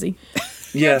pretty busy.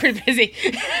 Yeah. Pretty busy.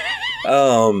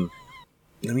 Let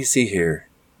me see here.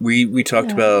 We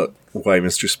talked about why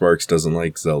Mr. Sparks doesn't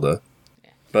like Zelda,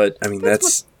 but I mean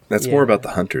that's more about the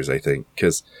hunters, I think,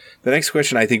 because the next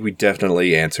question I think we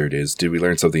definitely answered is, did we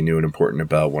learn something new and important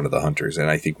about one of the hunters? And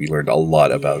I think we learned a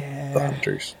lot about the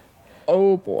hunters.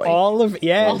 Oh boy. All of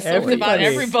everybody. About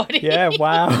everybody. Yeah.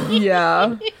 Wow.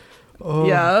 Yeah.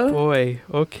 Oh boy.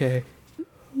 Okay.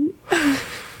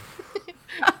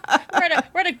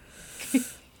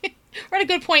 We're at a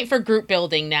good point for group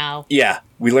building now. Yeah,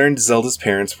 we learned Zelda's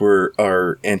parents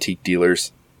are antique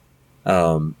dealers,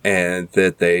 and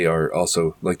that they are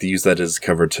also, like, they use that as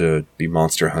cover to be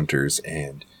monster hunters,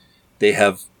 and they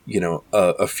have,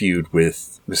 a feud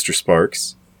with Mr.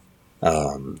 Sparks.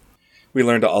 We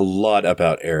learned a lot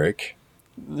about Eric.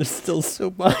 There's still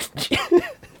so much.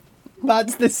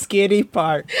 That's the scary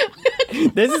part.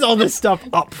 This is all the stuff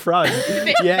up front.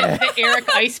 The Eric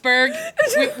iceberg.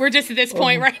 We're just at this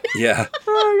point, right? Yeah.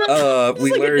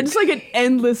 We learned. It's like an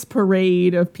endless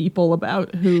parade of people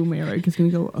about whom Eric is going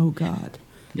to go, oh, God.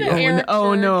 Yeah.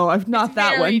 No, I've not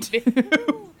that one, too.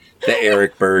 The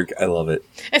Eric Berg. I love it.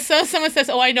 And so someone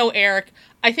says, I know Eric.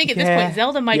 I think at this point,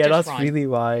 Zelda might just run. Yeah, that's really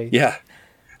why. Yeah.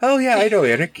 Oh, yeah, I know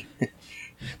Eric.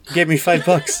 He gave me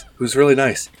 $5. It was really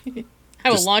nice. I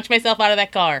will launch myself out of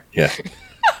that car. Yeah.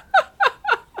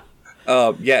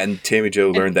 And Tammy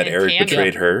Jo learned that Eric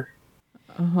betrayed her.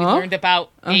 We learned about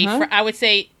I would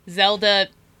say Zelda.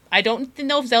 I don't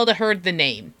know if Zelda heard the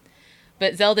name,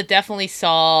 but Zelda definitely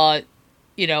saw,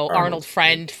 Arnold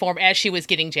Friend form as she was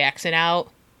getting Jackson out.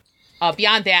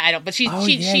 Beyond that, I don't. But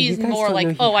she's more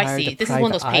like, I see. This is one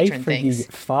of those patron things.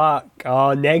 Fuck.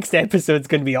 Oh, next episode's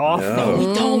gonna be awful.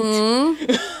 No. Don't.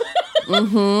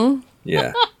 Mm-hmm.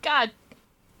 Yeah. Oh, God.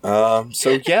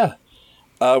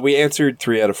 We answered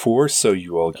 3 out of 4, so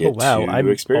you all get I'm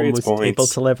experience almost points. able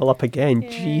to level up again. Yay.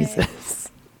 Jesus.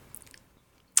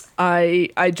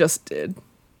 I just did.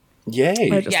 Yay.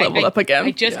 I just leveled up again.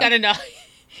 I just got enough.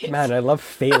 Man, I love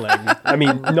failing. I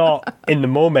mean, not in the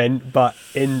moment, but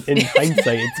in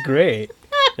hindsight, it's great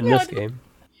in this game.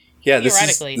 Yeah,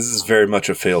 this is very much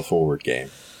a fail-forward game.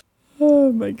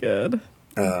 Oh my God.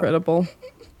 Incredible.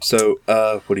 So,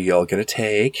 what are y'all going to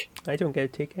take? I don't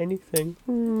get to take anything.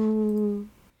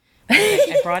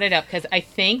 I brought it up because I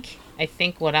think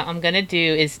what I'm going to do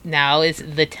is now is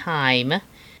the time.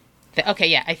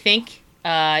 I think,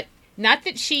 not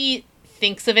that she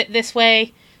thinks of it this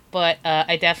way, but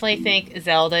I definitely think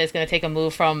Zelda is going to take a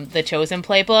move from the Chosen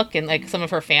playbook, and like some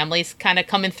of her family's kind of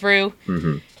coming through.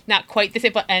 Mm-hmm. Not quite the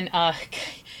same, but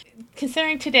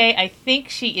considering today, I think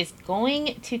she is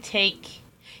going to take.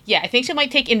 Yeah, I think she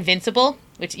might take Invincible,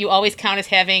 which you always count as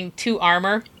having 2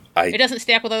 armor. It doesn't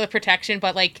stack with other protection,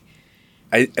 but like.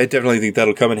 I definitely think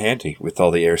that'll come in handy with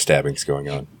all the air stabbings going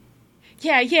on.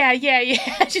 Yeah.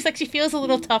 She's like, she feels a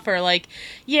little tougher. Like,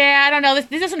 I don't know.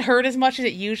 This doesn't hurt as much as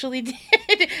it usually did.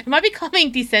 Am I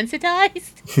becoming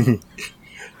desensitized?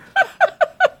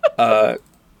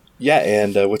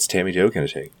 And what's Tammy Jo going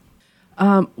to take?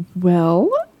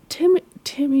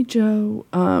 Tammy Jo,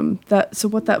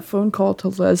 what that phone call to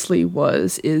Leslie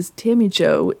was is Tammy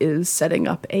Jo is setting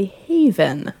up a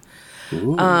haven.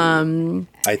 Ooh. I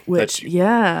thought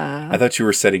you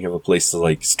were setting up a place to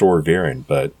like store Viren,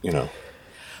 but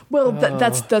Well,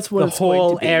 that's what The it's going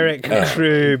whole to be. Eric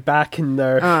crew back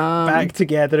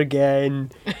together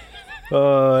again.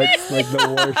 Oh, it's like the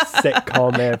worst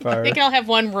sitcom ever. They can all have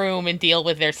one room and deal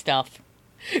with their stuff.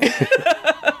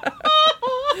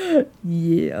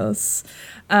 Yes.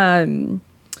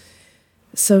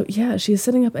 So yeah, she's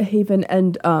setting up a haven,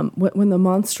 and when the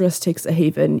monstrous takes a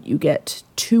haven, you get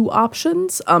two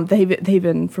options. The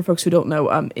haven, for folks who don't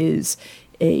know, is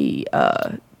a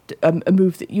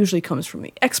move that usually comes from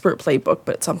the expert playbook,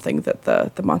 but it's something that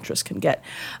the monstrous can get.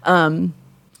 And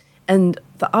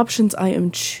the options I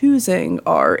am choosing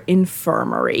are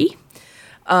infirmary.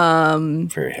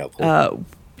 Very helpful.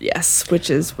 Yes, which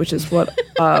is what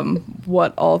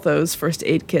what all those first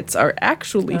aid kits are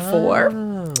actually for.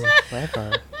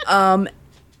 Clever.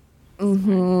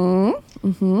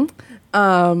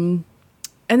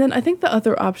 And then I think the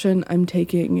other option I'm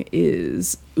taking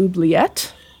is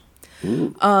oubliette,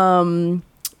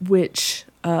 which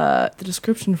the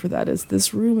description for that is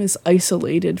this room is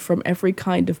isolated from every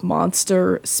kind of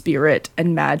monster, spirit,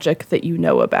 and magic that you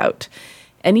know about.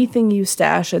 Anything you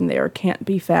stash in there can't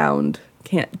be found,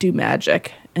 can't do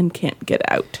magic, and can't get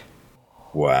out.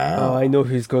 Wow. Oh, I know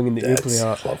who's going in the That's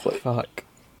oubliette. lovely. Fuck.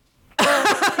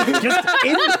 Just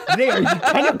in there, you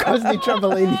kind of caused me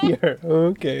trouble in here.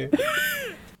 Okay.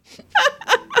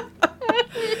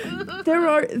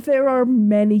 There are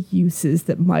many uses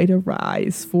that might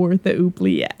arise for the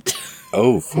oubliette.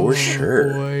 Oh, for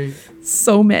sure. Boy.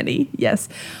 So many, yes.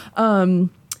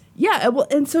 Yeah, well,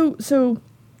 and so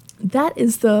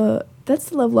that's the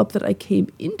level up that I came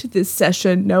into this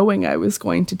session knowing I was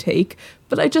going to take,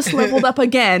 but I just leveled up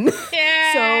again.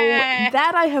 Yeah. So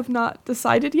that I have not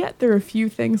decided yet. There are a few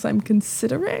things I'm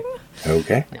considering.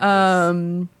 Okay.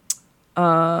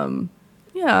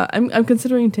 Yeah, I'm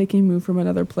considering taking move from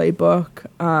another playbook.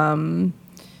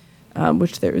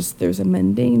 Which there's a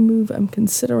mundane move I'm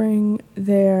considering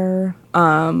there.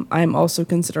 I'm also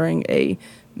considering a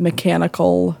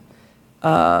mechanical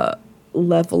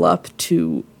level up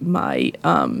to my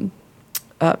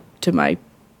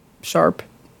sharp,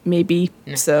 maybe,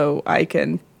 so I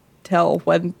can tell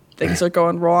when things are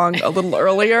going wrong a little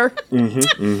earlier. Where's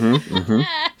the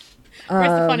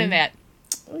fun in that?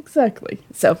 Exactly.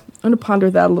 So I'm going to ponder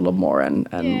that a little more and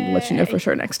let you know for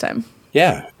sure next time.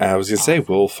 Yeah, I was going to say,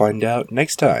 we'll find out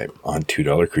next time on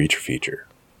 $2 Creature Feature.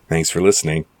 Thanks for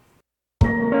listening.